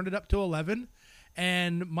turned it up to 11.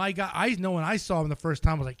 And my God, I know when I saw him the first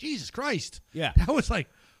time, I was like, Jesus Christ. Yeah. That was like,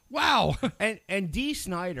 wow. And Dee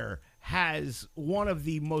Snider has one of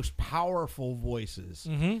the most powerful voices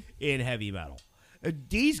in heavy metal.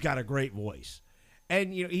 Dee's got a great voice.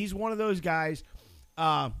 And, he's one of those guys,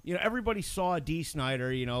 everybody saw Dee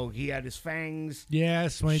Snider, he had his fangs.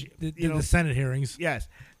 Yes, when the Senate hearings. Yes.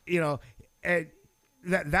 And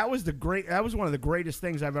that was one of the greatest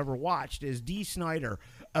things I've ever watched is Dee Snider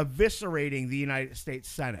eviscerating the United States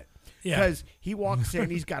Senate. Because he walks in,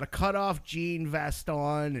 he's got a cut-off jean vest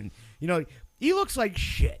on, and, he looks like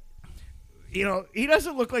shit. He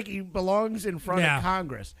doesn't look like he belongs in front of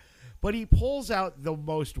Congress. But he pulls out the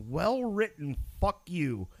most well-written fuck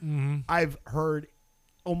you I've heard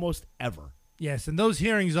almost ever. Yes, and those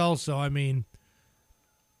hearings also,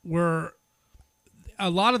 were a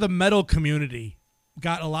lot of the metal community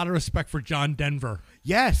got a lot of respect for John Denver.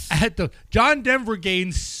 Yes. John Denver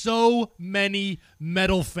gained so many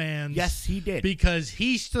metal fans. Yes, he did. Because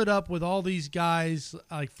he stood up with all these guys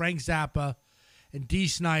like Frank Zappa and Dee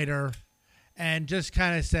Snider and just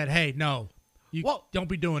kind of said, hey, no, don't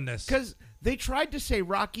be doing this. Because they tried to say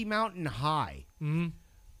Rocky Mountain High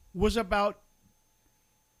was about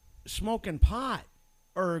smoking pot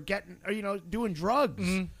or doing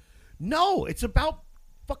drugs. No, it's about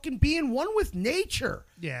fucking being one with nature.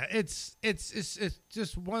 Yeah, it's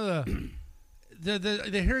just one of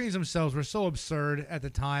the hearings themselves were so absurd at the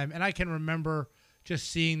time, and I can remember just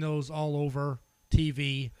seeing those all over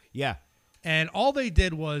TV. Yeah, and all they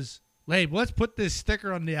did was, hey, let's put this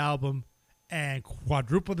sticker on the album, and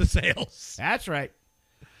quadruple the sales. That's right.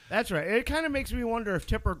 That's right. It kind of makes me wonder if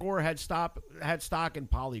Tipper Gore had stock in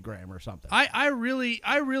Polygram or something. I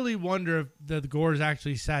really wonder if the Gores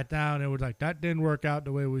actually sat down and was like, that didn't work out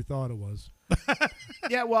the way we thought it was.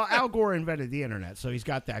 Yeah, well, Al Gore invented the internet, so he's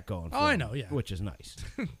got that going for him, I know, yeah. which is nice.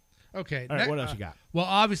 Okay. All right, what else you got? Well,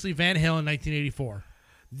 obviously Van Halen, 1984.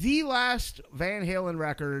 The last Van Halen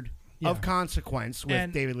record of consequence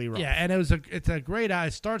with David Lee Roth. Yeah, and it's a great.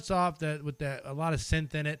 It starts off with a lot of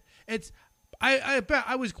synth in it.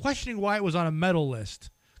 I was questioning why it was on a metal list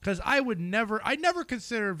because I never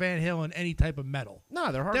consider Van Halen any type of metal.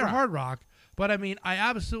 No, they're hard rock. But I mean, I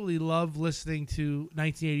absolutely love listening to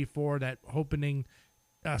 1984, that opening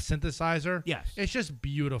synthesizer. Yes, it's just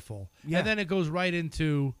beautiful. Yeah. And then it goes right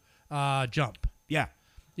into Jump. Yeah,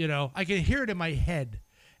 I can hear it in my head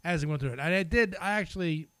as I went through it. And I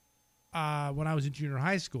actually, when I was in junior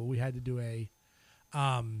high school, we had to do a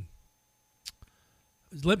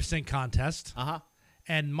lip sync contest.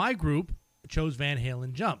 And my group chose Van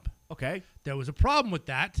Halen Jump. Okay. There was a problem with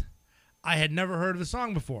that. I had never heard of the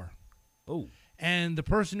song before. Oh. And the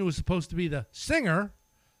person who was supposed to be the singer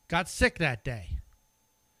got sick that day.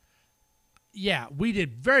 Yeah, we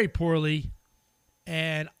did very poorly,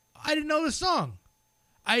 and I didn't know the song.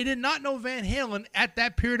 I did not know Van Halen at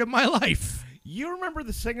that period of my life. You remember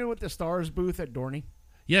the Singing with the Stars booth at Dorney?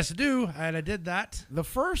 Yes, I do, and I did that. The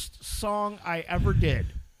first song I ever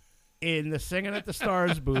did in the Singing at the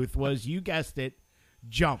Stars booth was, you guessed it,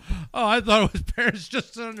 Jump. Oh, I thought it was Parents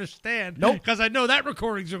Just to Understand. Nope. Because I know that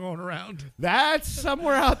recordings are going around. That's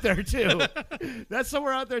somewhere out there, too.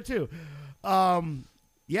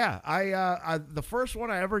 Yeah, I the first one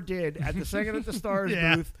I ever did at the Singing at the Stars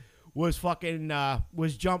booth was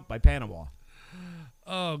was Jump by Panama.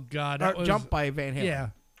 Oh, God. Jump by Van Halen. Yeah.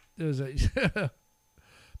 It was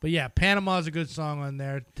but yeah, Panama's a good song on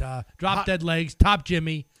there. Drop Dead Legs, Top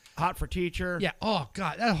Jimmy. Hot for Teacher. Yeah. Oh,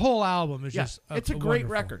 God. That whole album is just it's a great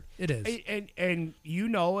wonderful record. It is. And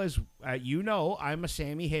I'm a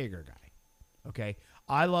Sammy Hagar guy. Okay?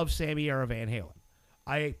 I love Sammy era Van Halen.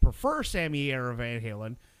 I prefer Sammy era Van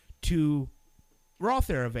Halen to Roth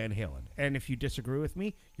era Van Halen. And if you disagree with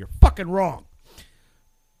me, you're fucking wrong.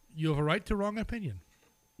 You have a right to wrong opinion.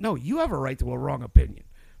 No, you have a right to a wrong opinion.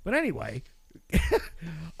 But anyway,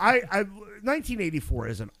 1984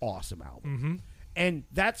 is an awesome album. Mm-hmm. And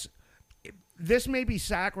this may be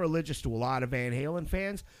sacrilegious to a lot of Van Halen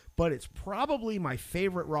fans, but it's probably my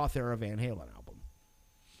favorite Roth era Van Halen album.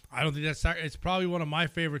 I don't think it's probably one of my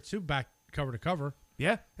favorites too, back cover to cover.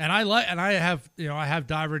 Yeah. And I have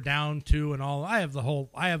Diver Down too, and all. I have the whole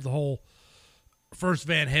first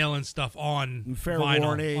Van Halen stuff on Fair vinyl.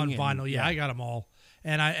 Warning On vinyl, yeah, I got them all,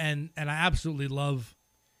 and I absolutely love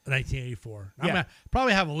 1984. I'm gonna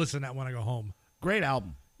probably have a listen to that when I go home. Great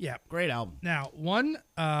album. Yeah, great album. Now,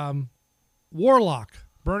 Warlock,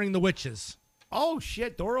 Burning the Witches. Oh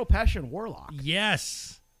shit, Doro Pesh and Warlock.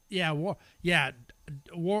 Yes, yeah,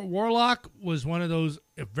 Warlock was one of those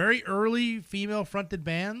very early female-fronted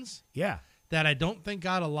bands. Yeah, that I don't think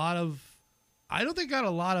got a lot of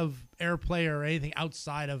airplay or anything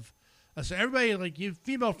outside of. So everybody like you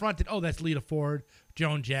female-fronted. Oh, that's Lita Ford,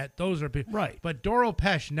 Joan Jett. Those are people, right? But Doro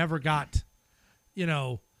Pesh never got,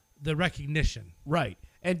 the recognition, right?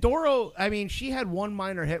 And Doro, I mean, she had one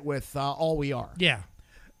minor hit with All We Are. Yeah.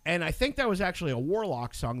 And I think that was actually a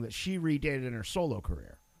Warlock song that she redid in her solo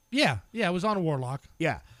career. Yeah. Yeah, it was on a Warlock.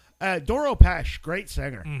 Yeah. Doro Pesh, great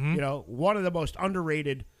singer. Mm-hmm. One of the most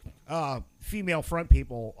underrated female front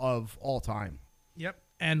people of all time. Yep.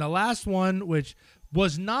 And the last one, which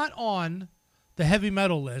was not on the heavy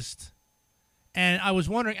metal list, and I was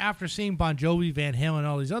wondering after seeing Bon Jovi, Van Halen, and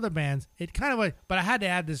all these other bands, it kind of like, but I had to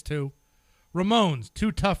add this too. Ramones,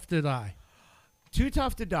 Too Tough to Die. Too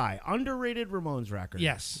Tough to Die. Underrated Ramones record.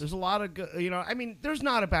 Yes. There's a lot of good, there's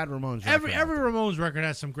not a bad Ramones record. Every Ramones record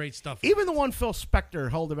has some great stuff. Even the one Phil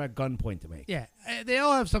Spector held him at gunpoint to make. Yeah. They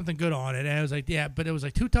all have something good on it. And I was like, yeah, but it was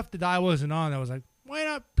like Too Tough to Die wasn't on. I was like, why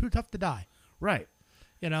not Too Tough to Die? Right.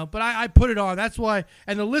 But I put it on. That's why.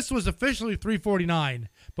 And the list was officially 349.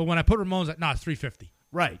 But when I put Ramones, it's 350.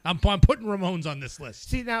 Right. I'm putting Ramones on this list.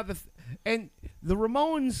 See, now, the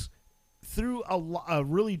Ramones, through a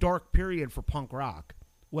really dark period for punk rock,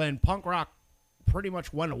 when punk rock pretty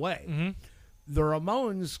much went away, mm-hmm. the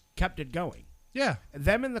Ramones kept it going. Yeah.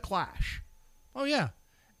 Them and the Clash. Oh, yeah.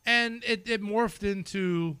 And it morphed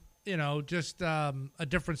into, just a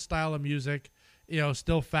different style of music,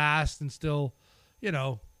 still fast and still,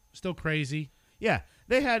 still crazy. Yeah.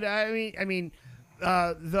 They had,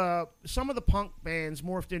 some of the punk bands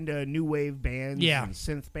morphed into new wave bands and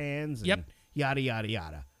synth bands and yada, yada,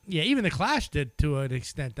 yada. Yeah, even the Clash did to an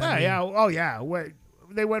extent. I mean, Oh yeah.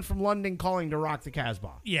 They went from London Calling to Rock the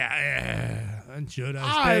Casbah. Yeah. And should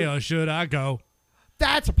I stay or should I go?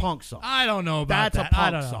 That's a punk song. I don't know about That's that. a I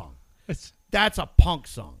punk don't know. song. It's, That's a punk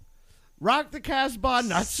song. Rock the Casbah,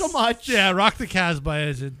 not so much. yeah, Rock the Casbah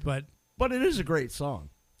isn't, but But it is a great song.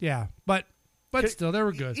 yeah, but still, they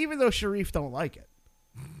were good. Even though Sharif don't like it.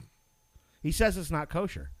 He says it's not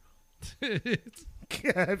kosher.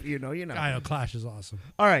 If you know, you know. I know Clash is awesome.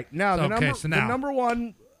 All right, now, So, the now. number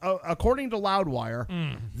one, according to Loudwire,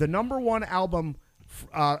 the number one album,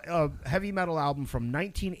 heavy metal album from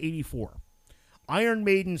 1984, Iron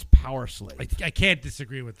Maiden's Power Slave. I can't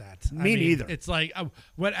disagree with that. Me neither. It's like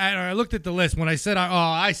when I looked at the list when I said,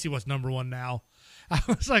 I see what's number one now. I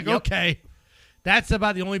was like, Yep. okay, that's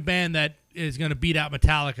about the only band that is going to beat out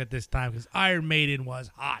Metallica at this time because Iron Maiden was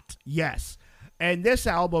hot. Yes, and this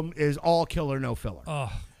album is all killer, no filler.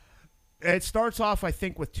 Oh, It starts off, I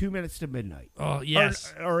think, with 2 Minutes to Midnight. oh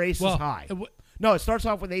yes. Or Aces Well, High. No, it starts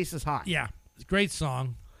off with Aces High. Yeah, great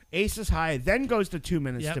song. Aces High, then goes to 2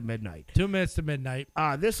 Minutes Yep. to Midnight. 2 minutes to midnight.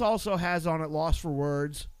 This also has on it Lost for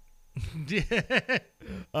Words,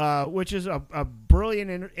 which is a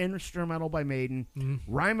brilliant instrumental by Maiden.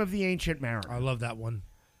 Rhyme of the Ancient Mariner. I love that one.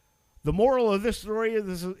 The moral of this story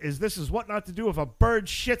is this is what not to do if a bird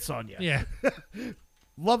shits on you. Yeah.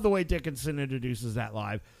 Love the way Dickinson introduces that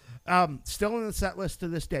live. Still in the set list to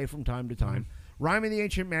this day from time to time. Rhyme of the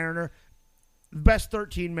Ancient Mariner, the best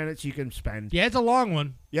 13 minutes you can spend. Yeah, it's a long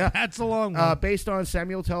one. Yeah. That's a long one. Based on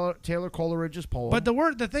Samuel Taylor Coleridge's poem. But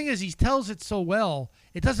the thing is, he tells it so well,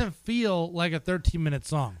 it doesn't feel like a 13-minute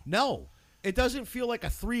song. No, it doesn't feel like a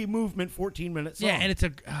 3-movement 14-minute song. Yeah, and it's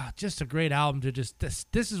just a great album to just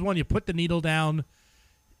this is when you put the needle down.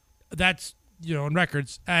 That's in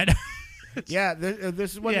records and yeah,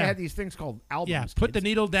 this is when Yeah. they had these things called albums. yeah, put the kids.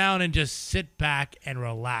 needle down and just sit back and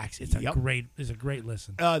relax. It's Yep. a great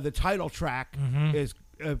listen. The title track Mm-hmm. is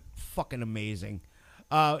fucking amazing.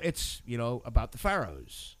 It's about the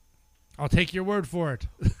pharaohs. I'll take your word for it.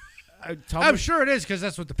 Tell I'm me- sure it is because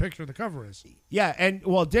that's what the picture of the cover is. Yeah, and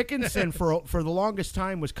Dickinson for the longest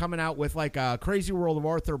time was coming out with like a Crazy World of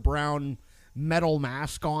Arthur Brown metal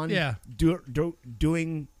mask on. Yeah.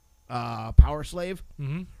 Doing Power Slave.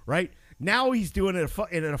 Mm-hmm. Right now he's doing it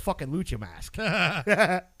in a fucking lucha mask.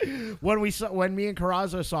 when me and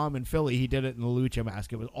Carrazzo saw him in Philly, he did it in the lucha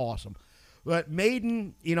mask. It was awesome. But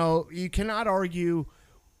Maiden, you cannot argue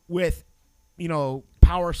with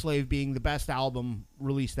Power Slave being the best album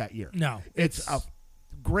released that year. No, It's a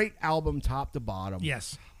great album top to bottom.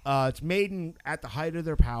 yes. It's Maiden at the height of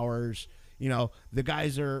their powers. The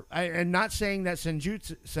guys are, and not saying that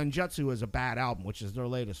Senjutsu is a bad album, which is their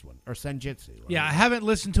latest one, or Senjutsu. Right? Yeah, I haven't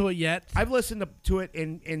listened to it yet. I've listened to it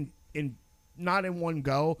in not in one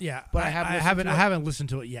go. Yeah, but I haven't listened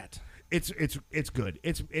to it yet. It's good.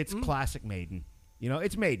 It's classic Maiden.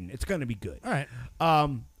 It's Maiden. It's going to be good. All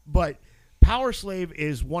right. But Power Slave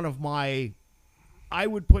is one of my. I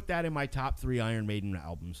would put that in my top 3 Iron Maiden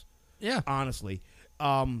albums. Yeah. Honestly,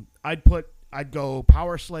 I'd go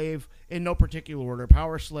Power Slave in no particular order.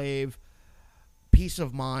 Power Slave, Peace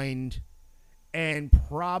of Mind, and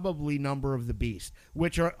probably Number of the Beast,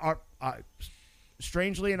 which are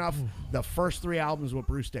strangely enough the first 3 albums with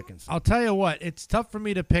Bruce Dickinson. I'll tell you what, it's tough for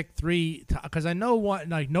me to pick 3 because I know one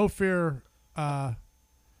like No Fear,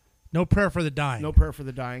 No Prayer for the Dying. No Prayer for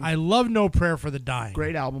the Dying. I love No Prayer for the Dying.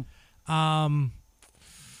 Great album.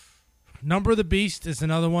 Number of the Beast is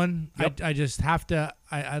another one. Yep. I just have to.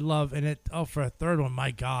 I love and it. Oh, for a third one,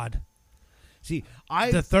 my God. See,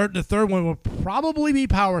 The third one would probably be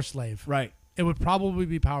Power Slave. right. It would probably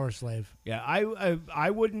be Power Slave. Yeah, I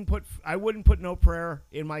wouldn't put No Prayer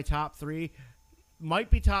in my top 3.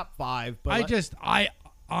 Might be top 5, but I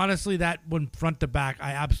honestly that one front to back.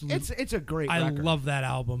 I absolutely. it's a great I record. love that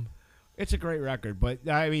album. It's a great record, but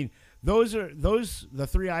I mean, those are the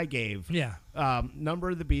 3 I gave. Yeah.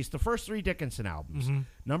 Number of the Beast, the first 3 Dickinson albums. Mm-hmm.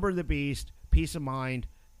 Number of the Beast, Peace of Mind,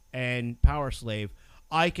 and Power Slave.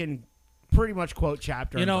 I can pretty much quote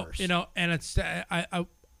chapter and verse. And it's I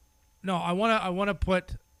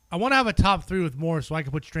want to have a top 3 with more, so I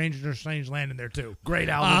can put Stranger in a Strange Land in there too. Great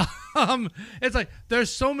album. It's like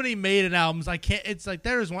there's so many Maiden albums. I can't. It's like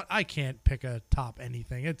there's one I can't pick a top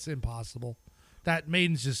anything. It's impossible. That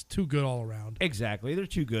Maiden's just too good all around. Exactly, they're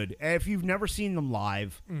too good. If you've never seen them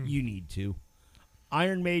live, you need to.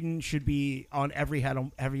 Iron Maiden should be on every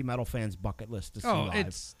heavy metal fan's bucket list to see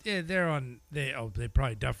live. They're on. They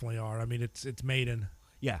probably definitely are. I mean, it's Maiden.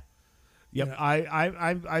 Yeah. Yep.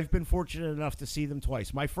 Yeah. I've been fortunate enough to see them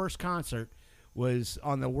twice. My first concert was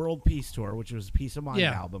on the World Peace Tour, which was a Peace of Mind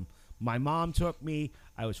Yeah. album. My mom took me.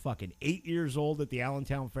 I was fucking 8 years old at the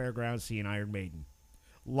Allentown Fairgrounds seeing Iron Maiden.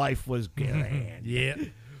 Life was grand. Yeah.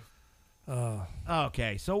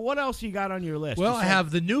 Okay, so what else you got on your list? Well, You I said-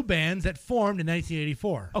 have the new bands that formed in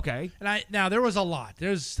 1984. Okay, And now there was a lot.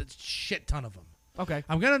 There's a shit ton of them. okay.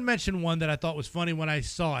 I'm going to mention one that I thought was funny when I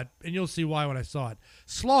saw it, and you'll see why when I saw it.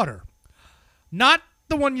 Slaughter. Not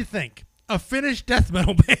the one you think. A Finnish death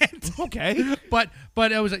metal band. Okay. but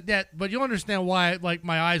it was like that. But you'll understand why. Like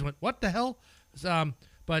my eyes went, "What the hell?"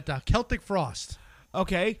 But Celtic Frost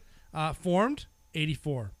Okay. formed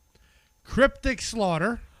 84. Cryptic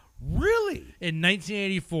Slaughter Really? in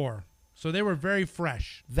 1984. So they were very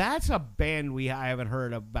fresh. That's a band I haven't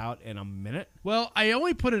heard about in a minute. Well, I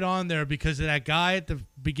only put it on there because of that guy at the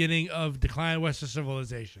beginning of Decline of Western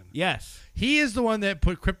Civilization. Yes. He is the one that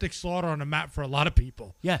put Cryptic Slaughter on the map for a lot of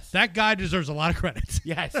people. Yes. That guy deserves a lot of credit.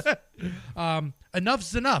 Yes.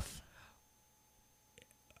 Enough's Enough.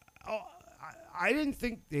 I didn't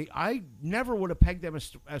think I never would have pegged them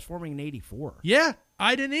as forming in '84. Yeah,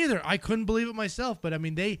 I didn't either. I couldn't believe it myself. But I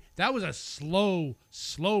mean, that was a slow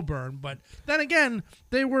burn. But then again,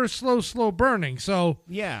 they were slow burning. So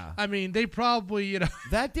Yeah. I mean, they probably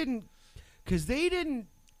That didn't, because they didn't.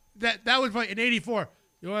 that was like in '84.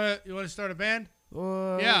 You want to start a band?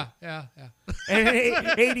 Yeah. And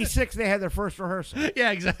in '86 they had their first rehearsal. Yeah,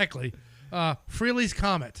 exactly. Freely's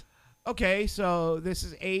Comet. Okay, so this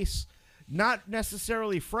is Ace, not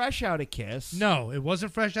necessarily fresh out of Kiss. No, it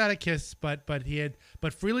wasn't fresh out of Kiss, but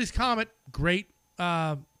Freely's Comet, great.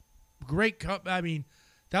 I mean,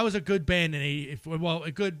 that was a good band in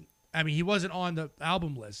a good. I mean, he wasn't on the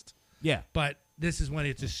album list, Yeah. but this is when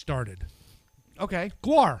it just started. Okay.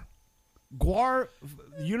 Guar. Guar,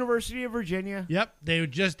 University of Virginia. Yep,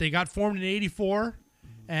 they got formed in '84,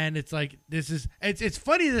 and it's like it's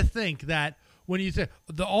funny to think that when you say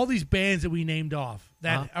all these bands that we named off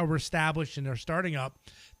that are established and they're starting up,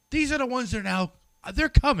 these are the ones that are now they're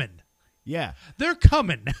coming. Yeah. They're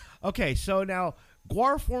coming. Okay, so now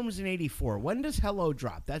Guar forms in '84. When does Hello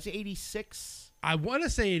drop? That's '86. I want to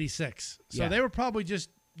say '86. So Yeah. they were probably just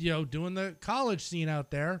doing the college scene out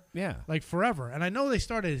there, Yeah. like forever. And I know they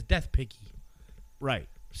started as Death Piggy. Right.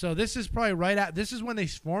 So this is probably right at. This is when they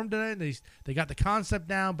formed it. And they got the concept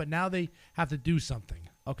down, but now they have to do something.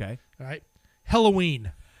 Okay. All right.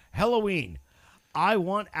 Halloween. Halloween. I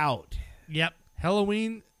Want Out. Yep.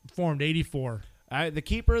 Halloween formed '84. The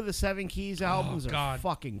Keeper of the Seven Keys albums God. are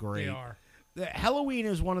fucking great. They are. Halloween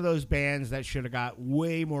is one of those bands that should have got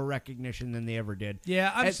way more recognition than they ever did.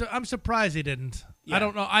 Yeah, I'm surprised they didn't. Yeah. I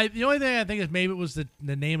don't know. The only thing I think is maybe it was the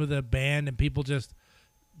name of the band and people just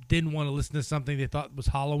didn't want to listen to something they thought was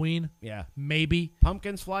Halloween. Yeah. Maybe.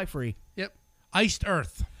 Pumpkins Fly Free. Yep. Iced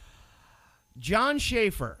Earth. John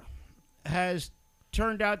Schaefer has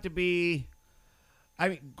turned out to be,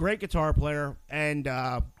 great guitar player, and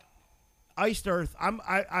Iced Earth.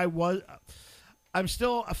 I'm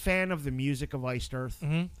still a fan of the music of Iced Earth,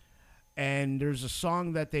 and there's a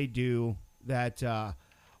song that they do that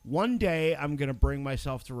one day I'm gonna bring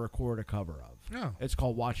myself to record a cover of. Oh. It's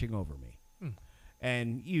called "Watching Over Me,"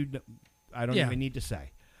 and I don't Yeah. even need to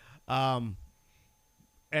say. And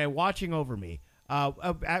 "Watching Over Me."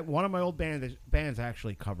 One of my old bands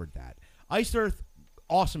actually covered that. Iced Earth,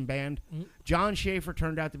 awesome band. John Schaefer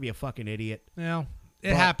turned out to be a fucking idiot. Yeah. It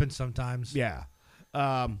But- happens sometimes. Yeah.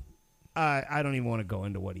 I don't even want to go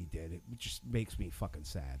into what he did. It just makes me fucking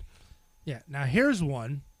sad. Yeah. Now here's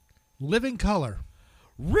one. Living Color.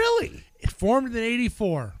 Really? It formed in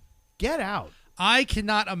 '84. Get out. I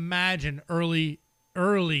cannot imagine early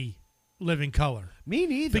Living Color Me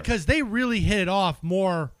neither. because they really hit it off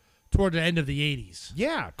more toward the end of the '80s.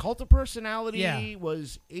 yeah, Cult of Personality Yeah.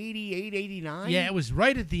 was 88, 89. Yeah, it was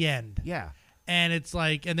right at the end. Yeah. And it's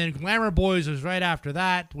like, and then Glamour Boys was right after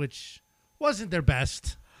that, which wasn't their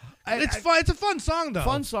best. It's fun. It's a fun song though.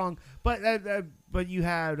 Fun song, but you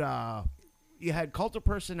had Cult of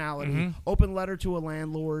Personality, Mhm. Open Letter to a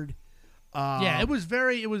Landlord. Yeah, it was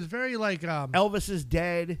very like Elvis is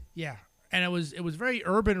Dead. yeah, and it was very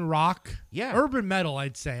urban rock. Yeah. urban metal.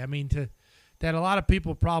 I'd say. I mean, that a lot of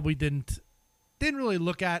people probably didn't really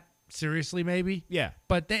look at seriously, maybe. Yeah.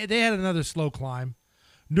 But they had another slow climb.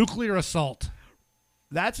 Nuclear Assault.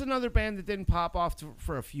 That's another band that didn't pop off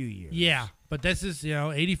for a few years. Yeah, but this is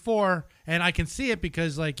 '84, and I can see it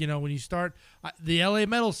because when you start the LA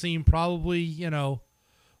metal scene, probably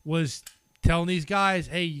was telling these guys,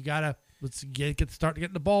 hey, you gotta start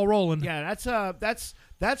getting the ball rolling. Yeah,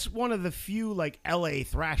 that's one of the few like LA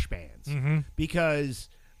thrash bands because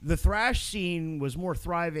the thrash scene was more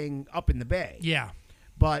thriving up in the Bay. Yeah.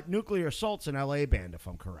 But Nuclear Assault's an LA band, if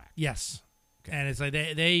I'm correct. Yes. Okay. And it's like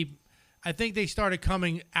they I think they started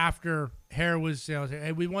coming after Hair was,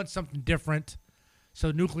 hey, we want something different.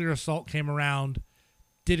 So Nuclear Assault came around,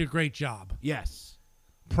 did a great job. Yes.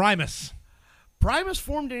 Primus. Primus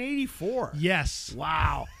formed in 84. Yes.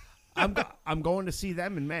 Wow. I'm going to see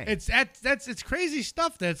them in May. It's crazy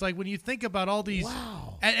stuff. That's like when you think about all these.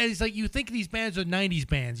 Wow. And it's like you think these bands are 90s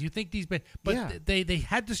bands. You think these bands, but Yeah. they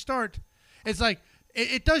had to start. It's like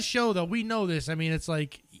it does show though. We know this. I mean, it's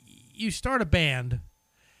like you start a band,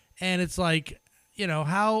 and it's like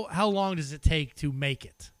how long does it take to make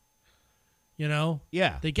it?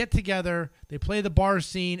 Yeah. They get together, they play the bar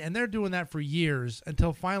scene, and they're doing that for years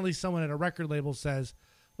until finally someone at a record label says,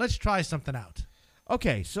 "Let's try something out."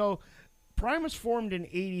 Okay, so Primus formed in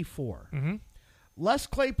 84. Mm-hmm. Les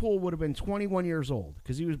Claypool would have been 21 years old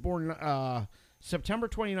because he was born September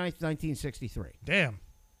 29th, 1963. Damn.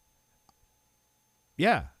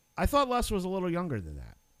 Yeah. I thought Les was a little younger than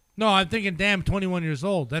that. No, I'm thinking, damn, 21 years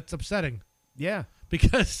old. That's upsetting Yeah.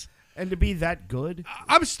 because And to be that good.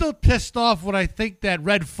 I'm still pissed off when I think that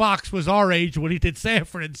Red Fox was our age when he did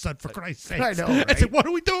Sanford and Son, for Christ's sake. I know, right? I said, what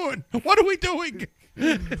are we doing? What are we doing?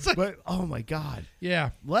 It's like, But, oh, my God.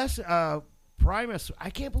 yeah. Les Primus, I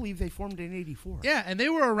can't believe they formed in 84. Yeah, and they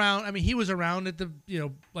were around. I mean, he was around at the,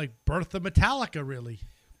 like birth of Metallica, really.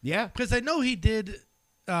 Yeah. Because I know he did.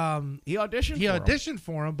 He auditioned He for 'em. auditioned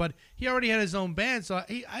for him, but he already had his own band, so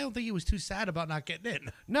I don't think he was too sad about not getting in.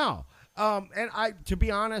 No. And to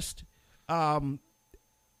be honest,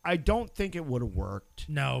 I don't think it would have worked.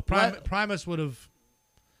 No, Primus would have.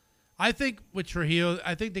 I think with Trujillo,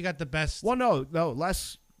 I think they got the best. Well, no,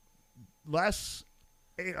 Les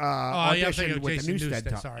I'm thinking auditioned of with Jason the Newsted,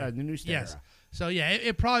 Newsted, sorry. the Newsted Yes. era. So yeah,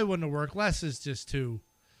 it probably wouldn't have worked. Les is just too.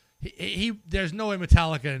 He there's no way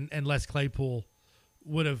Metallica and Les Claypool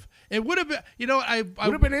would have. It would have been. I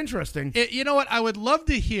Would have been interesting. you know what? I would love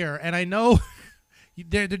to hear, and I know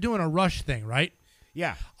they're doing a Rush thing, right?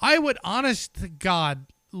 Yeah. I would, honest to God,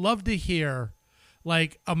 love to hear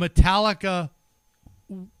like a Metallica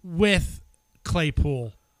with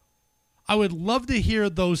Claypool. I would love to hear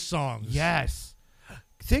those songs. Yes.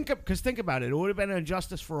 Think about it. It would have been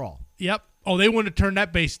Injustice for All. Yep. Oh, they wouldn't have turned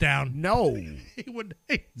that bass down. No. He would.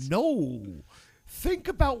 No. Think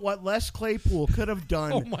about what Les Claypool could have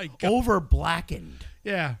done Oh, my God. over Blackened.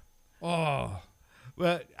 Yeah. Oh.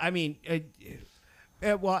 Well, I mean,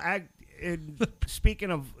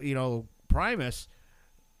 speaking of, Primus,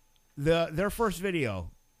 their first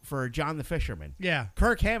video for John the Fisherman. Yeah.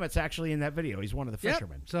 Kirk Hammett's actually in that video. He's one of the Yep.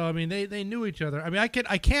 fishermen. So I mean, they knew each other. I mean, I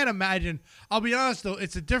can't imagine. I'll be honest though,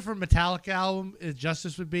 it's a different Metallica album.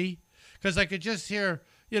 Justice would be, because I could just hear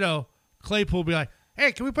Claypool be like,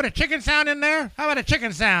 "Hey, can we put a chicken sound in there? How about a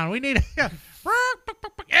chicken sound? We need there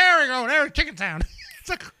we go. There's a chicken sound." It's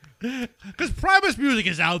like because Primus music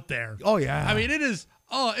is out there. Oh, yeah. I mean, it is.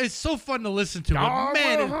 Oh, it's so fun to listen to. But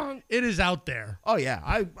man, it is out there. Oh, yeah.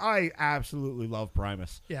 I absolutely love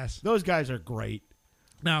Primus. Yes. Those guys are great.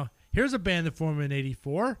 Now, here's a band that formed in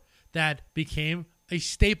 '84 that became a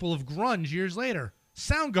staple of grunge years later.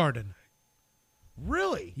 Soundgarden.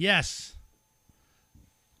 Really? Yes.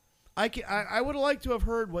 I would have liked to have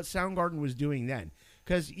heard what Soundgarden was doing then.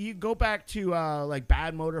 Because you go back to like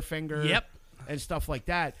Bad Motorfinger Yep. and stuff like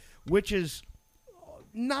that, which is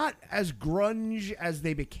not as grunge as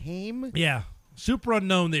they became. Yeah. Super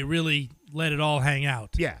Unknown, they really let it all hang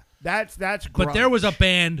out. Yeah, that's grunge. But there was a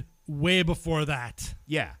band way before that.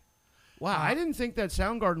 Yeah. Wow, I didn't think that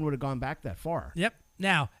Soundgarden would have gone back that far. Yep.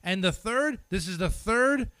 Now, and this is the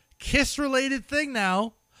third Kiss-related thing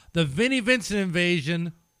now. The Vinnie Vincent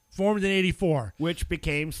Invasion formed in '84. Which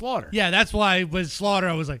became Slaughter. Yeah, that's why with Slaughter,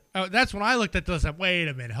 I was like, that's when I looked at this. Wait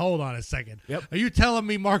a minute, hold on a second. Yep. Are you telling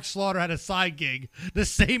me Mark Slaughter had a side gig the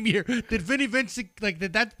same year? Did Vinnie Vincent,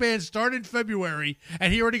 did that band start in February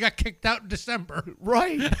and he already got kicked out in December?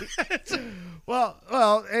 Right.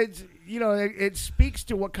 well, it's it speaks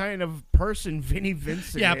to what kind of person Vinnie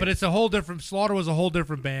Vincent Yeah, is. but it's a whole different. Slaughter was a whole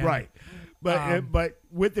different band. Right. But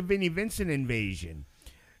with the Vinnie Vincent Invasion,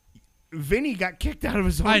 Vinny got kicked out of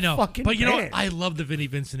his own fucking but you know what? band. I love the Vinnie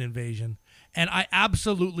Vincent Invasion, and I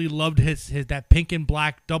absolutely loved his that pink and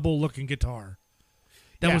black double looking guitar.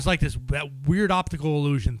 That was like that weird optical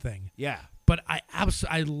illusion thing. Yeah. But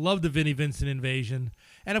I love the Vinnie Vincent Invasion,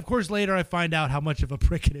 and of course later I find out how much of a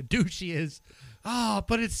prick and a douche he is. Oh,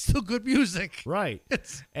 but it's still good music. Right.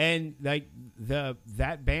 And like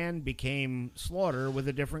that band became Slaughter with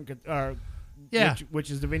a different guitar. Yeah.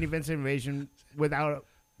 Which is the Vinnie Vincent Invasion without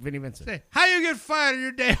Vinnie Vincent. Say, how you get fired on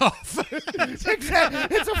your day off?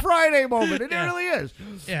 Exactly. It's a Friday moment. It really is.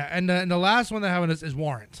 Yeah, and the last one that I have is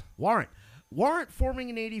Warrant. Warrant forming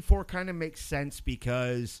in '84 kind of makes sense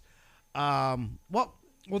because,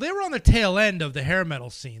 Well, they were on the tail end of the hair metal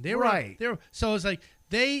scene. They were Right. So it's like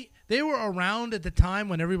they were around at the time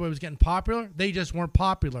when everybody was getting popular. They just weren't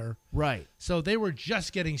popular. Right. So they were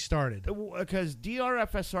just getting started. Because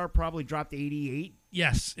DRFSR probably dropped 88.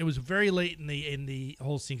 Yes, it was very late in the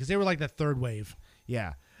whole scene because they were like the third wave.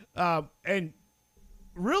 Yeah. And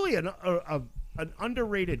really an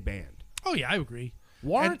underrated band. Oh yeah, I agree.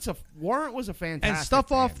 Warrant was a fantastic And stuff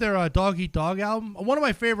band. off their Dog Eat Dog album. One of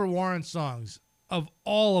my favorite Warrant songs of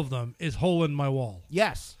all of them is "Hole in My Wall."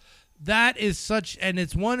 Yes. That is such, and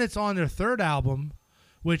it's one that's on their third album,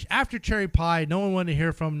 which after Cherry Pie, no one wanted to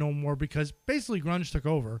hear from no more because basically grunge took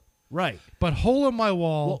over. Right. But "Hole in My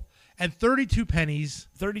Wall" Well, and 32 Pennies.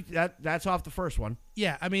 30. That's off the first one.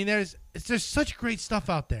 Yeah, I mean, there's such great stuff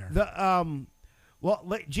out there.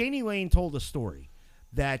 Janie Lane told a story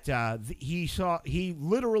that he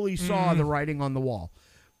literally saw the writing on the wall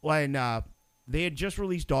when they had just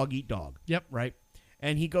released Dog Eat Dog. Yep. Right.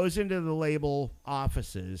 And he goes into the label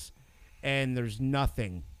offices, and there's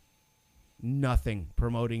nothing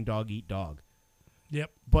promoting Dog Eat Dog. Yep.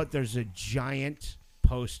 But there's a giant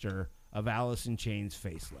poster of Alice in Chains'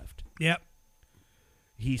 facelift. Yep.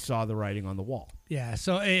 He saw the writing on the wall. Yeah.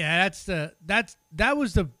 So that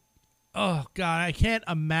was the, oh God, I can't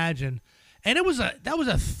imagine. And that was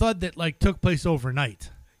a thud that like took place overnight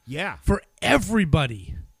Yeah. for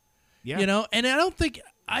everybody. Yeah. You know, and I don't think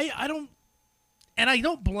I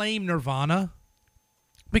don't blame Nirvana,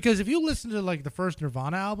 because if you listen to like the first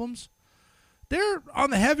Nirvana albums, they're on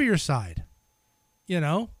the heavier side. You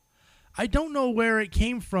know, I don't know where it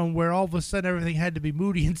came from, where all of a sudden everything had to be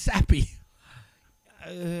moody and sappy.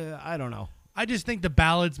 I don't know. I just think the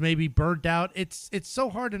ballads maybe burnt out. It's so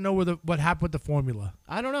hard to know what happened with the formula.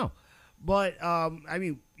 I don't know. But I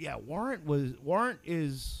mean, yeah, Warrant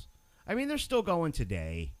is. I mean, they're still going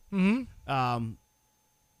today. Mm-hmm.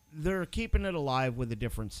 They're keeping it alive with a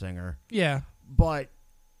different singer. Yeah. But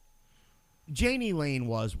Janie Lane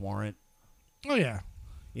was Warrant. Oh yeah.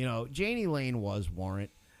 You know, Janie Lane was Warrant.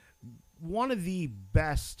 One of the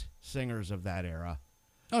best singers of that era.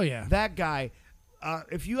 Oh yeah. That guy.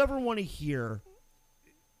 If you ever want to hear,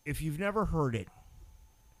 if you've never heard it,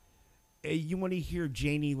 you want to hear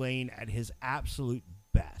Janie Lane at his absolute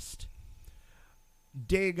best,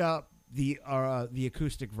 dig up the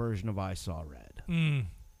acoustic version of "I Saw Red." Mm.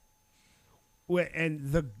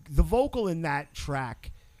 And the vocal in that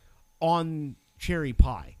track on Cherry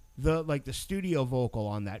Pie, the studio vocal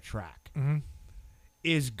on that track, Mm-hmm.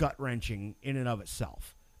 is gut wrenching in and of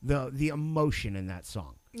itself. The emotion in that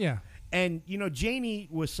song. Yeah. And, you know, Janie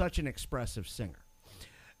was such an expressive singer.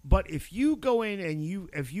 But if you go in and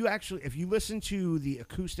if you listen to the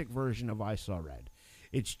acoustic version of "I Saw Red,"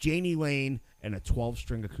 it's Janie Lane and a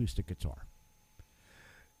 12-string acoustic guitar.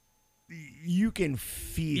 You can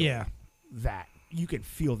feel that. You can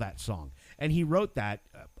feel that song. And he wrote that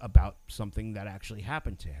about something that actually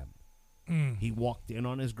happened to him. Mm. He walked in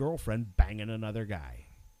on his girlfriend banging another guy.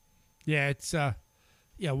 Yeah, it's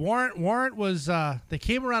Warrant was they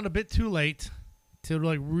came around a bit too late to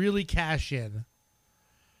like really cash in.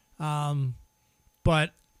 But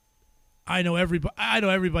I know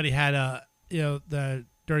everybody had the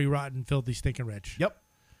Dirty Rotten Filthy Stinking Rich. Yep.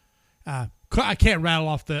 I can't rattle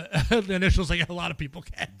off the initials like a lot of people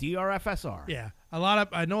can. DRFSR. Yeah.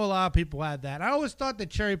 I know a lot of people had that. I always thought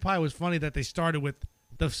that Cherry Pie was funny that they started with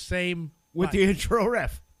the same With the intro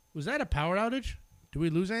riff. Was that a power outage? Did we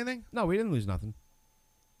lose anything? No, we didn't lose nothing.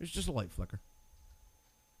 It was just a light flicker.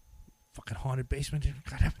 Fucking haunted basement.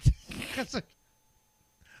 God damn it.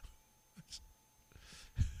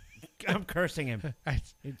 I'm cursing him.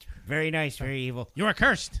 It's very nice, very evil. You are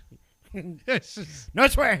cursed. No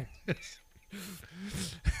swearing. Yeah.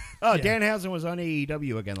 Danhausen was on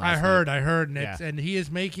AEW again last I heard, and, Yeah. and he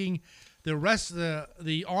is making the rest of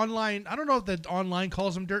the online. I don't know if the online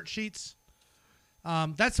calls them dirt sheets.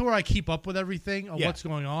 That's where I keep up with everything on what's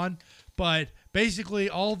going on. But basically,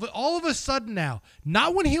 all of a sudden now,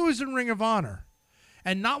 not when he was in Ring of Honor,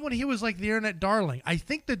 and not when he was like the internet darling. I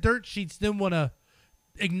think the dirt sheets didn't want to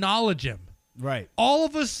acknowledge him. Right. All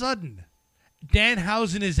of a sudden,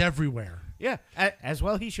 Danhausen is everywhere. Yeah, as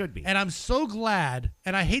well he should be. And I'm so glad,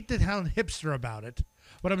 and I hate to sound hipster about it,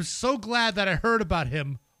 but I'm so glad that I heard about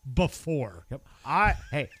him before. Yep. I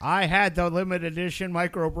had the limited edition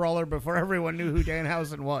Micro Brawler before everyone knew who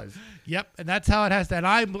Danhausen was. Yep, and that's how it has to. And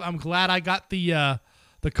I'm glad I got the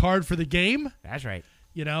card for the game. That's right.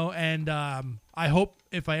 You know, and I hope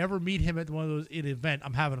if I ever meet him at one of those in an event,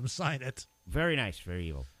 I'm having him sign it. Very nice, very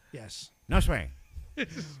evil. Yes. No swearing.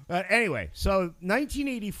 Anyway, so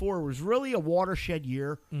 1984 was really a watershed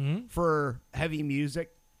year for heavy music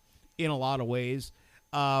in a lot of ways.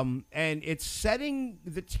 and it's setting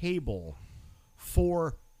the table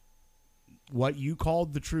for what you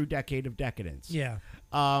called the true decade of decadence. Yeah.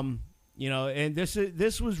 And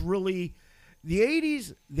this was really the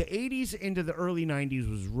 80s. The 80s into the early 90s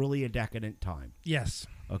was really a decadent time. Yes.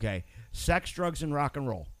 Okay, sex, drugs, and rock and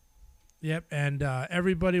roll. Yep, and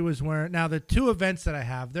everybody was wearing. Now, the two events that I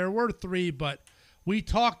have, there were three, but we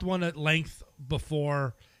talked one at length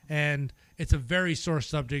before, and it's a very sore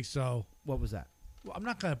subject. So, What was that? well, I'm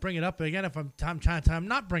not going to bring it up again. If I'm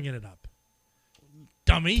not bringing it up,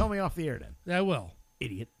 dummy. Tell me off the air then, I will.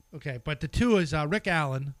 idiot. Okay, but the two is Rick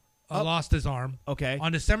Allen lost his arm. Okay.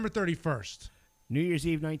 On December 31st. New Year's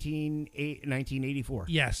Eve, 1984.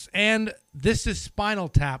 Yes, and This Is Spinal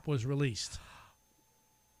Tap was released.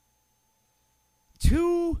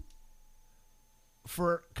 Two,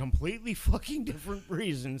 for completely fucking different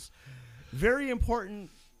reasons, very important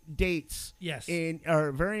dates. Yes.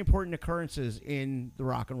 Or very important occurrences in the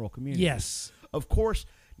rock and roll community. Yes. Of course.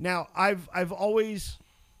 Now, I've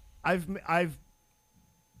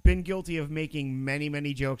been guilty of making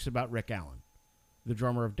many jokes about Rick Allen, the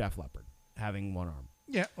drummer of Def Leppard, having one arm.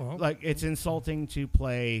 Yeah. Well, Like, it's insulting to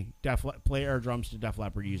play air drums to Def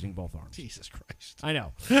Leppard using both arms. Jesus Christ. I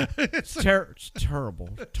know. It's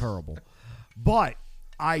terrible. But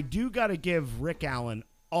I do got to give Rick Allen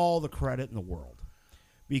all the credit in the world,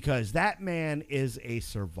 because that man is a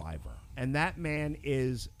survivor, and that man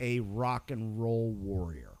is a rock and roll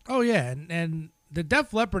warrior. Oh, yeah, and the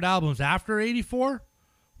Def Leppard albums after 84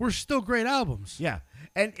 were still great albums. Yeah.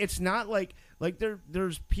 And it's not like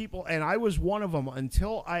there's people, and I was one of them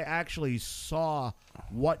until I actually saw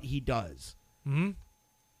what he does. Mm-hmm.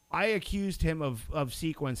 I accused him of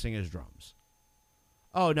sequencing his drums.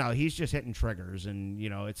 Oh no, he's just hitting triggers, and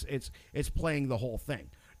it's playing the whole thing.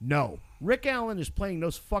 No, Rick Allen is playing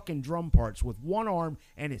those fucking drum parts with one arm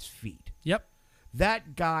and his feet. Yep.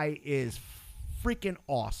 That guy is freaking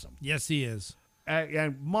awesome. Yes, he is.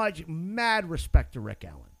 And mad respect to Rick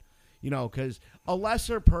Allen. Because a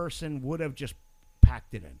lesser person would have just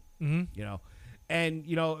packed it in. Mm-hmm.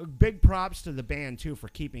 And big props to the band too for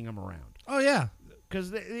keeping him around. Oh, yeah. Because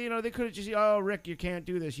they could have just, oh, Rick, you can't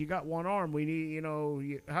do this. You got one arm. We need,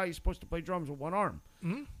 how are you supposed to play drums with one arm?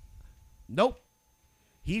 Mm-hmm. Nope.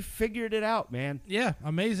 He figured it out, man. Yeah,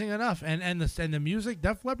 amazing enough. And the music,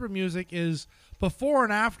 Def Leppard music, is before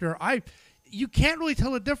and after. You can't really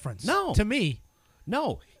tell a difference. No. To me.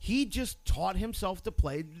 No, he just taught himself to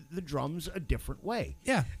play the drums a different way.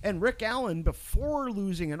 Yeah. And Rick Allen, before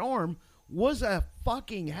losing an arm, was a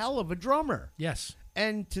fucking hell of a drummer. Yes.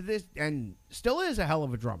 And still is a hell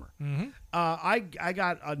of a drummer. Mm-hmm. I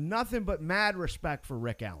got nothing but mad respect for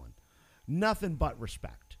Rick Allen. Nothing but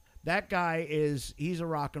respect. That guy he's a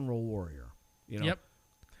rock and roll warrior. Yep.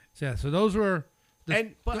 So those were.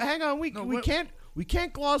 But hang on, we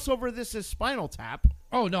can't gloss over This Is Spinal Tap.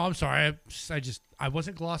 Oh no, I'm sorry. I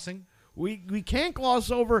wasn't glossing. We can't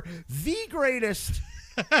gloss over the greatest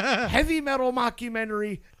heavy metal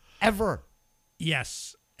mockumentary ever.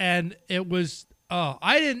 Yes, and it was.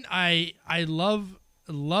 I love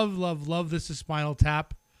This Is Spinal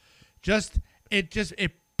Tap.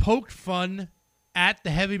 It poked fun at the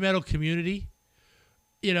heavy metal community.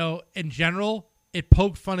 In general, it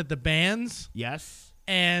poked fun at the bands. Yes,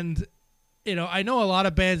 and. I know a lot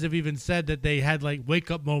of bands have even said that they had like wake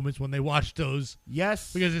up moments when they watched those.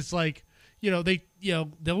 Yes. Because it's like,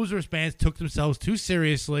 those bands took themselves too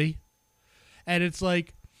seriously. And it's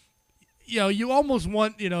like, you almost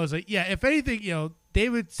want, it's like, yeah, if anything,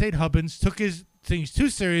 David St. Hubbins took his things too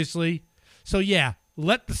seriously. So yeah,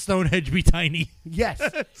 let the Stonehenge be tiny. Yes.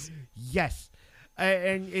 Yes.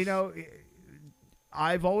 And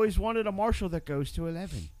I've always wanted a Marshall that goes to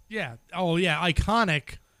 11. Yeah. Oh yeah.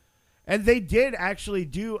 Iconic. And they did actually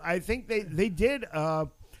do. I think they did a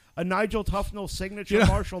Nigel Tufnell signature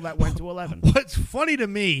Marshall that went to 11. What's funny to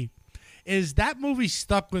me is that movie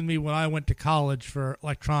stuck with me when I went to college for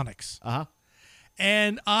electronics. Uh-huh.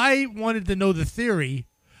 And I wanted to know the theory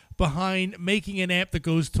behind making an amp that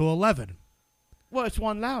goes to 11. Well, it's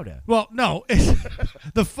one louder. Well, no.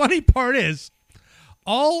 The funny part is,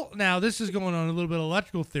 now this is going on a little bit of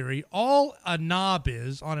electrical theory. All a knob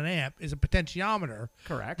is on an amp is a potentiometer.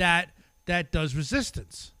 Correct. That does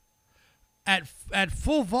resistance. At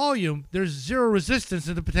full volume, there's zero resistance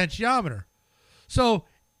in the potentiometer. So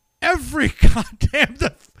every goddamn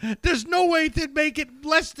there's no way to make it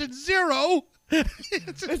less than zero. But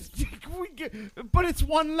it's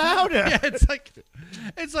one louder. Yeah,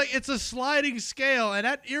 it's a sliding scale, and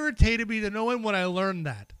that irritated me to no end when I learned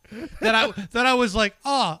that. That I was like,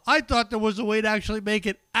 I thought there was a way to actually make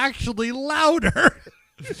it actually louder.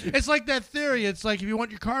 It's like that theory. It's like if you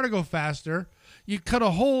want your car to go faster, you cut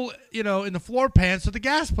a hole, in the floor pan so the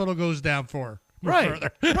gas pedal goes down further.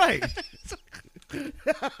 Right.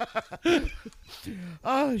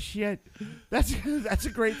 Oh shit, that's a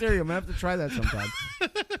great theory. I'm gonna have to try that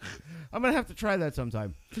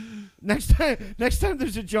sometime. Next time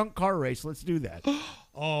there's a junk car race, let's do that.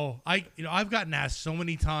 Oh, I've gotten asked so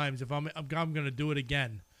many times if I'm gonna do it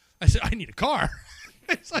again. I said I need a car.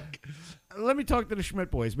 It's like, let me talk to the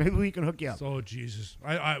Schmidt boys. Maybe we can hook you up. Oh Jesus,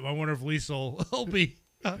 I wonder if Lisa will be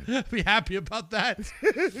happy about that.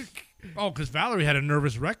 Oh, because Valerie had a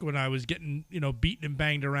nervous wreck when I was getting beaten and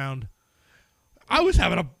banged around. I was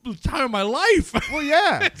having a time of my life. Well,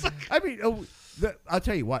 yeah. I mean, I'll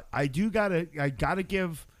tell you what. I gotta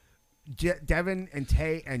give Devin and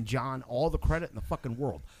Tay and John all the credit in the fucking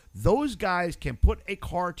world. Those guys can put a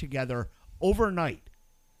car together overnight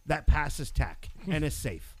that passes tech and is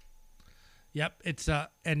safe. Yep, it's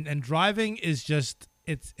and driving is just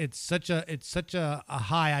it's such a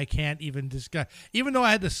high I can't even discuss. Even though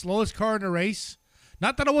I had the slowest car in the race,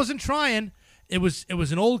 not that I wasn't trying. It was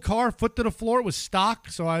an old car, foot to the floor. It was stock,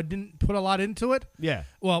 so I didn't put a lot into it. Yeah.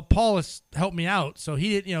 Well, Paulus helped me out, so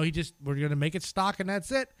he did. He just we're gonna make it stock and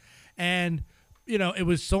that's it. And it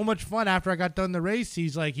was so much fun after I got done the race.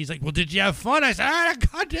 He's like, well, did you have fun? I said, I had a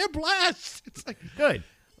goddamn blast. It's like good.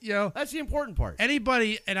 That's the important part.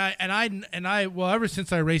 Anybody and I well, ever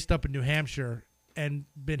since I raced up in New Hampshire and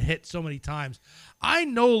been hit so many times, I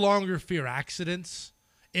no longer fear accidents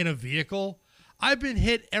in a vehicle. I've been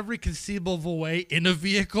hit every conceivable way in a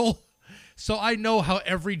vehicle, so I know how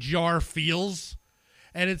every jar feels,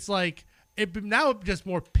 and it's like now it just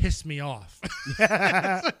more pissed me off.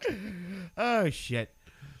 Oh shit!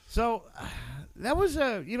 So that was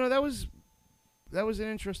an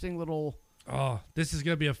interesting little. Oh, this is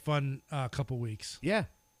gonna be a fun couple weeks. Yeah,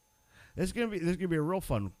 this is gonna be a real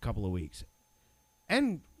fun couple of weeks,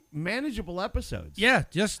 and manageable episodes. Yeah,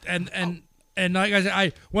 just and like I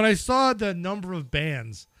said, when I saw the number of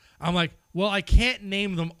bands, I'm like, well, I can't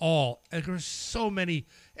name them all. And there's so many,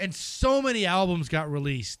 and so many albums got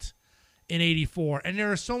released in '84, and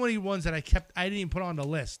there are so many ones that I didn't even put on the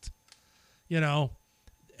list,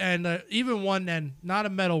 And even one, and not a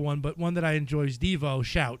metal one, but one that I enjoy is Devo,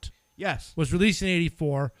 Shout. Yes, was released in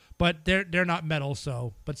 '84, but they're not metal,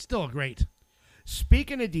 but still great.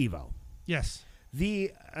 Speaking of Devo, yes.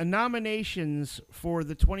 The nominations for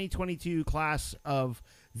the 2022 class of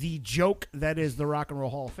the joke that is the Rock and Roll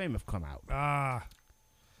Hall of Fame have come out.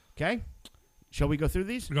 Okay? Shall we go through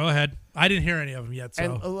these? Go ahead. I didn't hear any of them yet, so.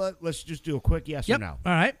 And let's just do a quick yes or no.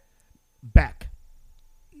 All right. Beck.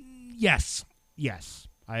 Yes. Yes.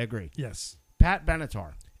 I agree. Yes. Pat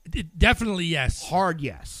Benatar. Definitely yes. Hard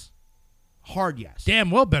yes. Hard yes.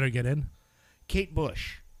 Damn well better get in. Kate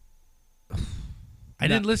Bush. I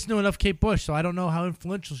didn't listen to enough Kate Bush, so I don't know how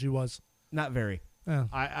influential she was. Not very. Oh.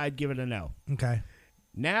 I'd give it a no. Okay.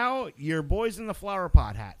 Now, your boys in the flower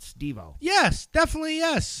pot hats, Devo. Yes, definitely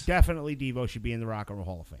yes. Definitely Devo should be in the Rock and Roll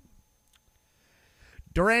Hall of Fame.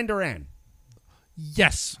 Duran Duran.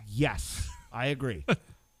 Yes. Yes, I agree.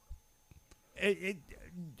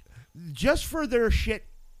 Just for their shit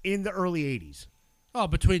in the early 80s. Oh,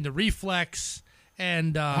 between the Reflex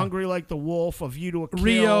and Hungry Like the Wolf, A View to a Kill.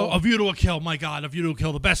 Rio, A View to a Kill. My God, A View to a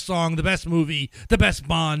Kill. The best song, the best movie, the best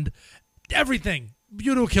Bond. Everything.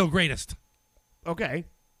 View to a Kill, greatest. Okay.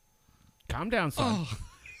 Calm down, son. Oh.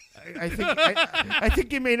 I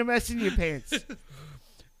think you made a mess in your pants.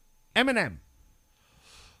 Eminem.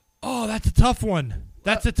 Oh, that's a tough one.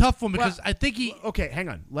 That's a tough one because I think he... Okay, hang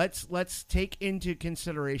on. Let's take into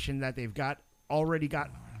consideration that they've already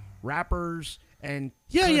got rappers and...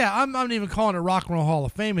 Yeah. I'm not even calling it Rock and Roll Hall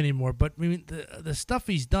of Fame anymore, but I mean, the stuff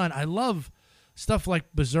he's done, I love stuff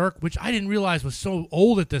like Berserk, which I didn't realize was so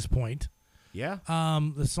old at this point. Yeah.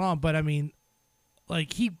 The song, but I mean,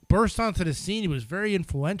 like he burst onto the scene. He was very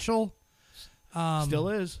influential. Still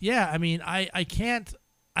is. Yeah, I mean, I can't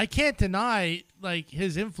deny like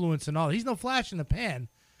his influence and all. He's no flash in the pan.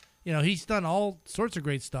 He's done all sorts of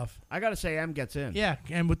great stuff. I gotta say, M gets in. Yeah,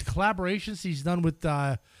 and with the collaborations he's done with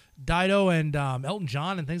Dido and Elton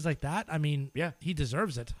John and things like that, I mean, yeah, he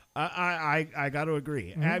deserves it. I got to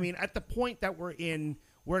agree. Mm-hmm. I mean, at the point that we're in,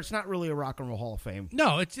 where it's not really a Rock and Roll Hall of Fame.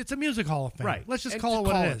 No, it's a music Hall of Fame. Right. Let's just call it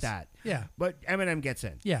what it is. That. Yeah. But Eminem gets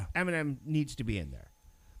in. Yeah. Eminem needs to be in there.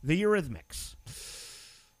 The Eurythmics.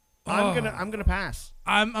 I'm gonna pass.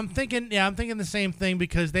 I'm thinking the same thing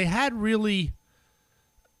because they had really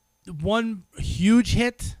one huge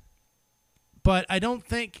hit, but I don't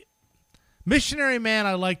think Missionary Man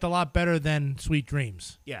I liked a lot better than Sweet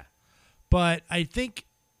Dreams. Yeah. But I think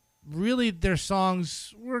really their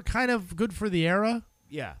songs were kind of good for the era.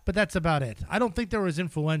 Yeah. but that's about it. I don't think they were as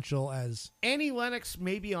influential as. Annie Lennox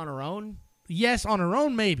maybe on her own, Yes, on her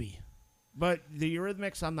own, maybe. but the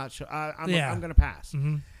Eurythmics, I'm not sure. I'm going to pass.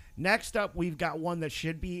 Mm-hmm. Next up, we've got one that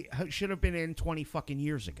should have been in 20 fucking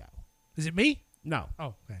years ago. Is it me? No.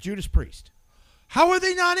 Oh, okay. Judas Priest. How are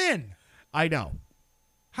they not in? I know.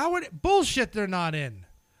 How are bullshit? They're not in.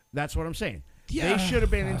 That's what I'm saying. Yeah. They should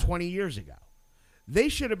have been in 20 years ago. They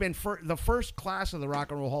should have been the first class of the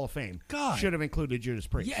Rock and Roll Hall of Fame. God. Should have included Judas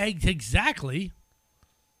Priest. Yeah, exactly.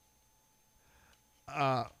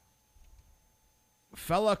 Fela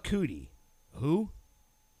Kuti. Who?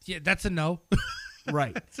 Yeah, that's a no.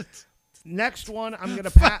 Right. Next one, I'm going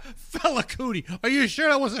to pass. Fela Kuti. Are you sure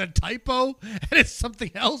that wasn't a typo and it's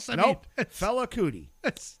something else? Nope. Fela Kuti.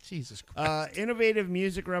 Jesus Christ. Innovative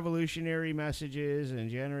music, revolutionary messages, and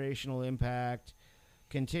generational impact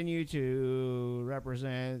continue to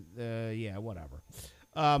represent. Whatever.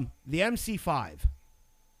 The MC5.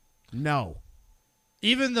 No.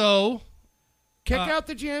 Even though. Kick Out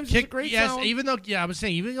the Jams is a great song. I was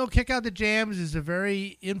saying, even though Kick Out the Jams is a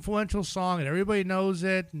very influential song and everybody knows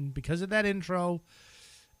it, and because of that intro,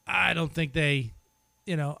 I don't think they,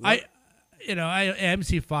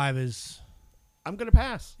 MC5 is. I'm going to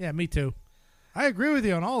pass. Yeah, me too. I agree with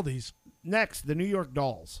you on all these. Next, the New York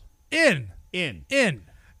Dolls. In.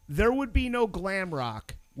 There would be no glam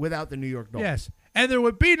rock without the New York Dolls. Yes. And there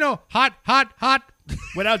would be no hot.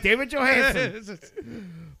 Without David Johansen.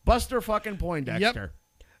 Buster fucking Poindexter.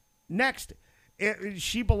 Yep. Next,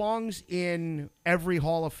 she belongs in every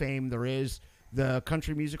Hall of Fame there is. The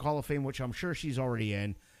Country Music Hall of Fame, which I'm sure she's already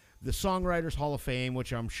in. The Songwriters Hall of Fame,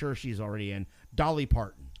 which I'm sure she's already in. Dolly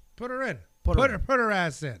Parton. Put her in. Put her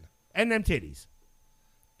ass in. And them titties.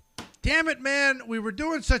 Damn it, man. We were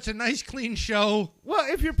doing such a nice, clean show.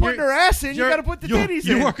 Well, if you're putting her ass in, you got to put the titties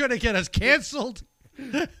in. You were going to get us canceled.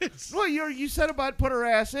 Well, you said about put her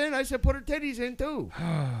ass in. I said put her titties in, too.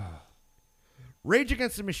 Rage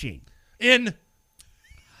Against the Machine. In.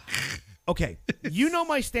 Okay. You know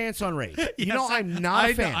my stance on Rage. You know I'm not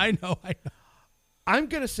a fan. I know. I'm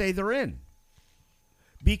going to say they're in.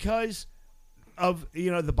 Because of,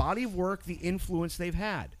 the body of work, the influence they've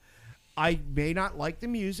had. I may not like the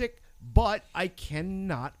music, but I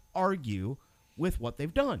cannot argue with what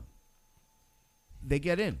they've done. They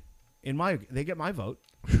get in. They get my vote.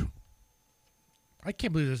 I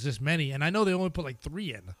can't believe there's this many, and I know they only put like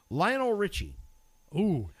 3 in. Lionel Richie.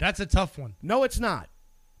 Ooh, that's a tough one. No, it's not.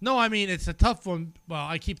 No, I mean, it's a tough one. Well,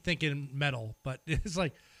 I keep thinking metal, but it's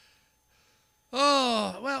like,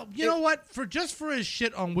 oh, well, you know what? For his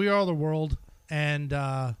shit on We Are the World and,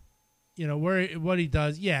 what he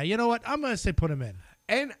does, yeah, you know what? I'm going to say put him in.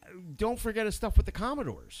 And don't forget his stuff with the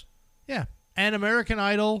Commodores. Yeah. And American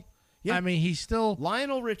Idol. Yeah. I mean, he's still.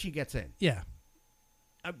 Lionel Richie gets in. Yeah.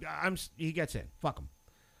 He gets in. Fuck him.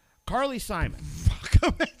 Carly Simon. Fuck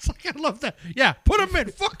him. It's like, I love that. Yeah, put him in.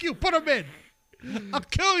 Fuck you. Put him in. I'll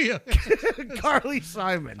kill you. Carly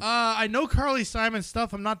Simon. I know Carly Simon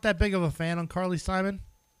stuff. I'm not that big of a fan on Carly Simon.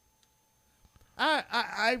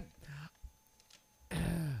 The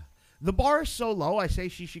bar is so low, I say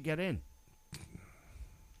she should get in.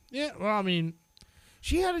 Yeah, well, I mean,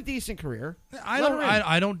 she had a decent career.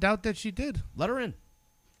 I don't doubt that she did. Let her in.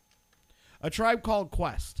 A Tribe Called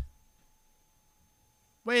Quest.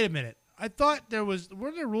 Wait a minute. I thought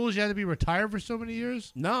were there rules you had to be retired for so many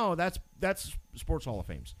years? No, that's Sports Hall of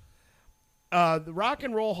Fames. The Rock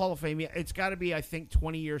and Roll Hall of Fame, it's got to be, I think,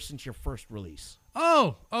 20 years since your first release.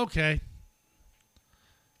 Oh, okay.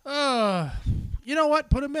 You know what?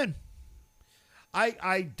 Put him in.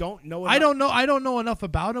 I don't know. I don't know enough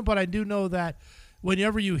about him, but I do know that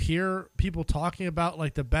whenever you hear people talking about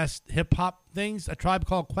like the best hip hop things, A Tribe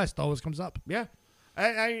Called Quest always comes up. Yeah,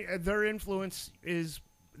 their influence is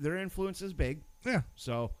big. Yeah.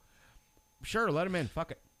 So, sure, let him in.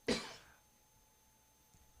 Fuck it.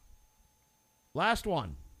 Last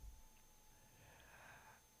one.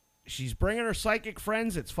 She's bringing her psychic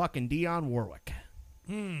friends. It's fucking Dionne Warwick.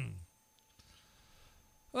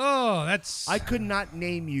 Oh, that's. I could not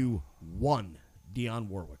name you one Dionne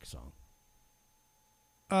Warwick song.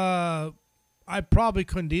 I probably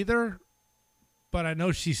couldn't either, but I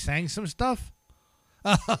know she sang some stuff.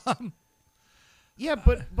 Yeah,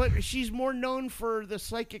 but she's more known for the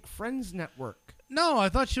Psychic Friends Network. No, I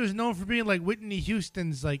thought she was known for being like Whitney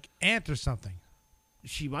Houston's like aunt or something.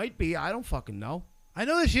 She might be. I don't fucking know. I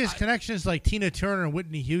know that she has connections like Tina Turner and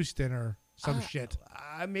Whitney Houston or some shit.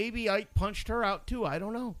 Maybe Ike punched her out too. I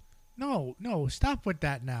don't know. No, stop with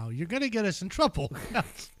that now. You're gonna get us in trouble.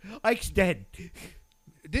 Ike's dead.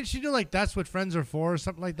 Didn't she do like That's What Friends Are For or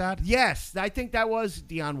something like that? Yes, I think that was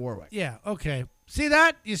Dionne Warwick. Yeah. Okay. See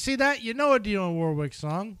that? You see that? You know a Dionne Warwick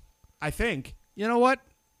song. I think. You know what?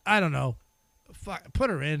 I don't know. Fuck, put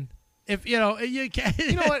her in. If you know you can.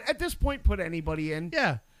 You know what? At this point, put anybody in.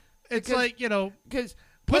 Yeah. It's Because- like Because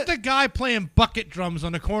put the guy playing bucket drums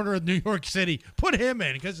on the corner of New York City. Put him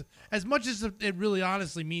in because as much as it really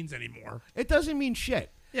honestly means anymore. it doesn't mean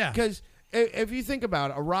shit. Yeah. Because if you think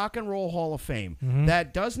about it, a Rock and Roll Hall of Fame Mm-hmm.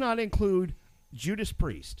 that does not include Judas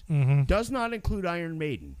Priest, does not include Iron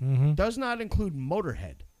Maiden, Mm-hmm. does not include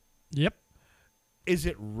Motorhead, Yep. is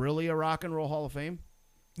it really a Rock and Roll Hall of Fame?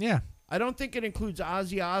 Yeah. I don't think it includes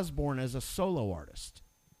Ozzy Osbourne as a solo artist.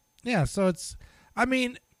 Yeah. So it's. I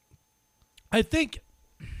mean, I think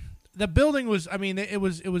the building was. I mean, it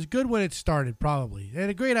was good when it started. Probably they had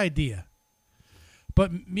a great idea,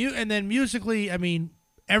 but and then musically, I mean,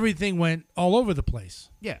 everything went all over the place.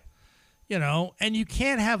 Yeah. And you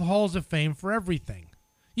can't have halls of fame for everything.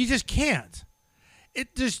 You just can't.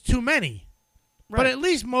 There's too many. But Right. at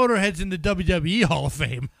least Motorhead's in the WWE Hall of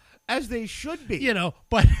Fame. As they should be.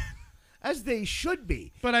 But As they should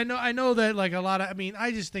be. but I know that like a lot of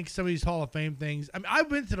I just think some of these Hall of Fame things. I mean, I've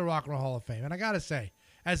been to the Rock and Roll Hall of Fame, and I gotta say,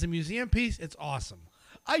 as a museum piece, it's awesome.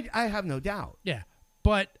 I have no doubt. Yeah.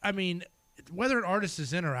 But I mean, whether an artist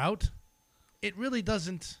is in or out, it really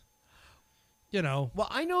doesn't. Well,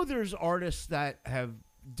 I know there's artists that have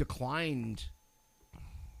declined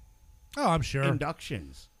Oh, I'm sure.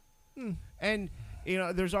 inductions. And,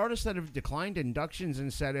 there's artists that have declined inductions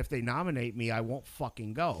and said, if they nominate me, I won't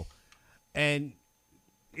fucking go. And,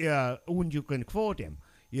 and you can quote him,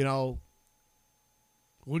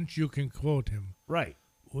 Und you can quote him. Right.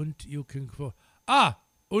 Und you can quote.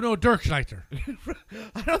 Uno Dirkschneiter.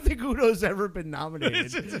 I don't think Udo's ever been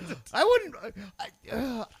nominated.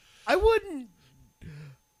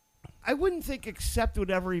 I wouldn't think Accept would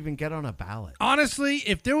ever even get on a ballot. Honestly,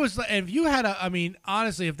 if they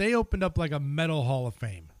opened up like a metal Hall of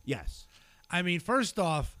Fame, Yes. I mean, first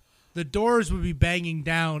off, the doors would be banging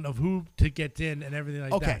down of who to get in and everything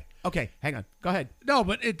like that. Okay. Hang on. Go ahead. No,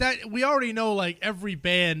 but we already know like every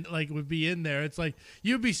band like would be in there. It's like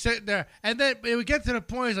you'd be sitting there, and then it would get to the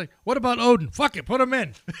point. It's like, what about Odin? Fuck it, put him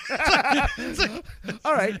in. it's like,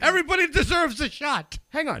 All right. everybody deserves a shot.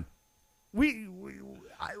 Hang on.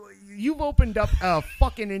 You've opened up a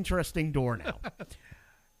fucking interesting door now.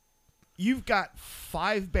 You've got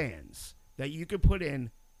 5 bands that you could put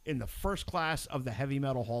in the first class of the Heavy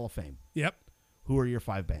Metal Hall of Fame. Yep. Who are your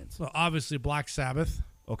 5 bands? So obviously Black Sabbath,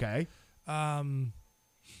 Okay.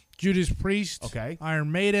 Judas Priest, Okay.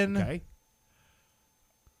 Iron Maiden. Okay.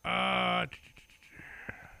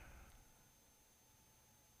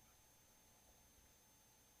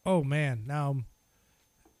 Oh man, now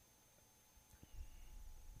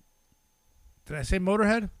did I say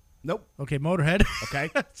Motorhead? Nope. Okay, Motorhead. Okay.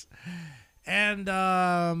 And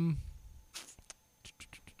I'm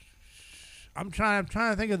trying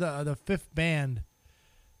to think of the 5th band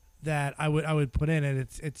that I would put in, and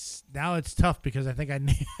it's tough because I think I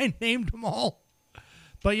named them all.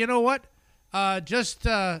 But you know what? Just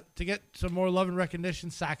to get some more love and recognition,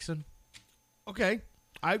 Saxon. Okay.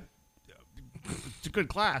 It's a good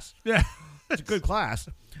class. Yeah. It's a good class.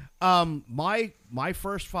 My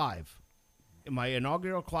first 5 in my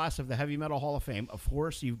inaugural class of the Heavy Metal Hall of Fame, of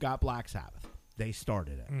course, you've got Black Sabbath. They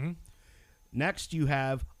started it. Mm-hmm. Next, you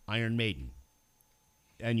have Iron Maiden.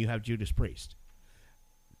 And you have Judas Priest.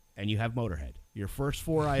 And you have Motorhead. Your first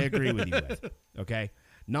 4 I agree with you with. Okay?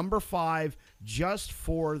 Number 5, just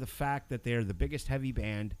for the fact that they're the biggest heavy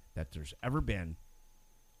band that there's ever been.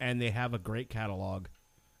 And they have a great catalog,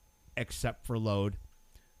 except for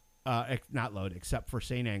except for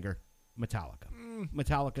Saint Anger, Metallica.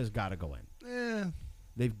 Metallica's got to go in.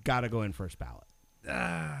 They've got to go in first ballot.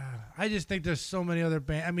 I just think there's so many other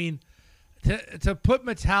bands. I mean, to put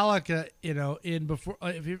Metallica, in before,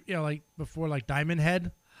 if you like before like Diamond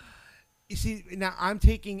Head. You see, now I'm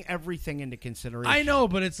taking everything into consideration. I know,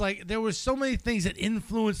 but it's like there was so many things that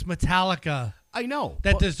influenced Metallica I know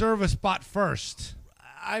that but deserve a spot first.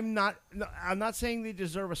 I'm not saying they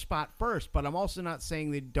deserve a spot first, but I'm also not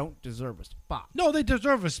saying they don't deserve a spot. No, they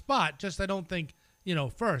deserve a spot. Just I don't think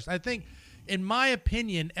first. I think, in my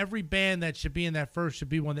opinion, every band that should be in that first should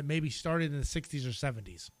be one that maybe started in the 60s or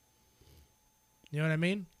 70s. You know what I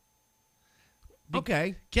mean?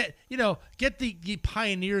 Okay. Get the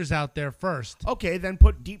pioneers out there first. Okay, then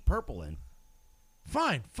put Deep Purple in.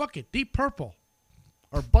 Fine, fuck it, Deep Purple,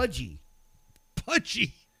 Or Budgie.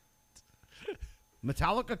 Pudgy,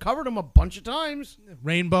 Metallica covered them a bunch of times.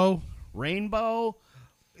 Rainbow. Rainbow.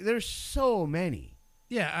 There's so many.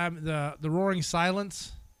 Yeah, the Roaring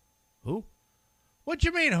Silence. Who? What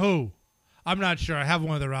you mean, who? I'm not sure. I have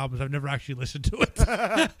one of their albums. I've never actually listened to it.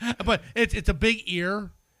 But it's a big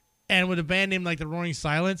ear. And with a band name like the Roaring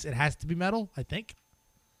Silence, it has to be metal, I think.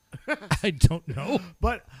 I don't know.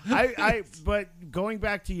 But but going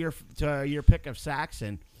back to your pick of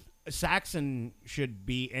Saxon should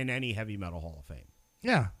be in any heavy metal Hall of Fame.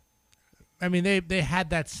 Yeah. I mean, they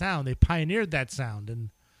had that sound. They pioneered that sound.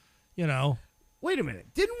 And, you know. Wait a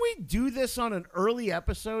minute. Didn't we do this on an early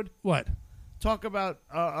episode? What? Talk about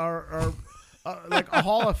our like a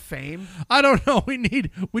Hall of Fame? I don't know. We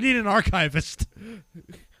need an archivist.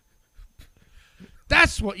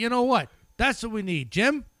 That's what, you know what? That's what we need.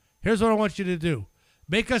 Jim, here's what I want you to do.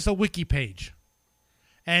 Make us a wiki page.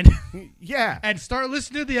 And yeah. And start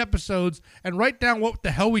listening to the episodes and write down what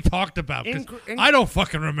the hell we talked about. 'Cause I don't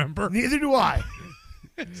fucking remember. Neither do I.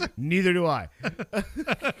 Neither do I.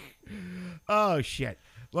 Oh shit.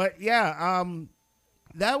 But yeah,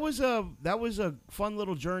 that was a fun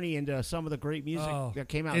little journey into some of the great music that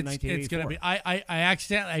came out in 1984. It's gonna be.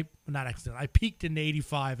 I peaked in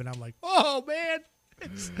 '85, and I'm like, oh man,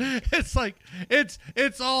 it's like it's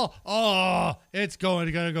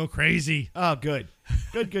gonna go crazy. Oh, good.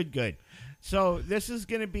 So this is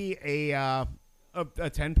gonna be a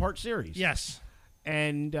 10-part series. Yes,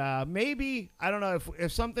 and maybe I don't know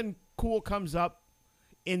if something cool comes up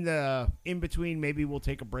in between. Maybe we'll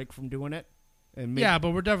take a break from doing it. And yeah,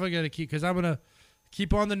 but we're definitely going to keep, because I'm going to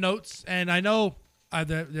keep on the notes. And I know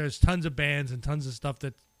there's tons of bands and tons of stuff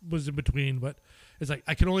that was in between, but it's like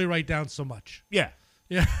I can only write down so much. Yeah.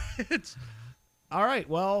 It's all right.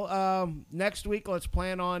 Well, next week let's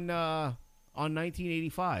plan on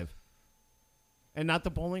 1985, and not the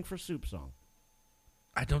Bowling for Soup song.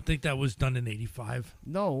 I don't think that was done in '85.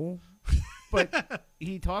 No, but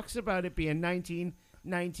he talks about it being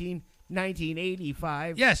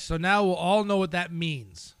 1985. Yes, so now we'll all know what that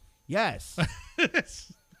means. Yes.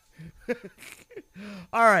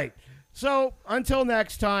 All right. So until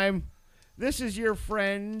next time, this is your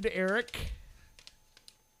friend Eric.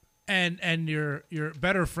 And your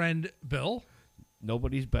better friend Bill.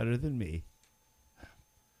 Nobody's better than me.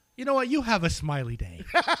 You know what? You have a smiley day.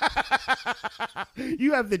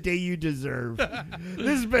 You have the day you deserve. This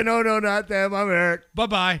has been Oh No Not Them. I'm Eric.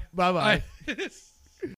 Bye-bye. Bye-bye. Bye.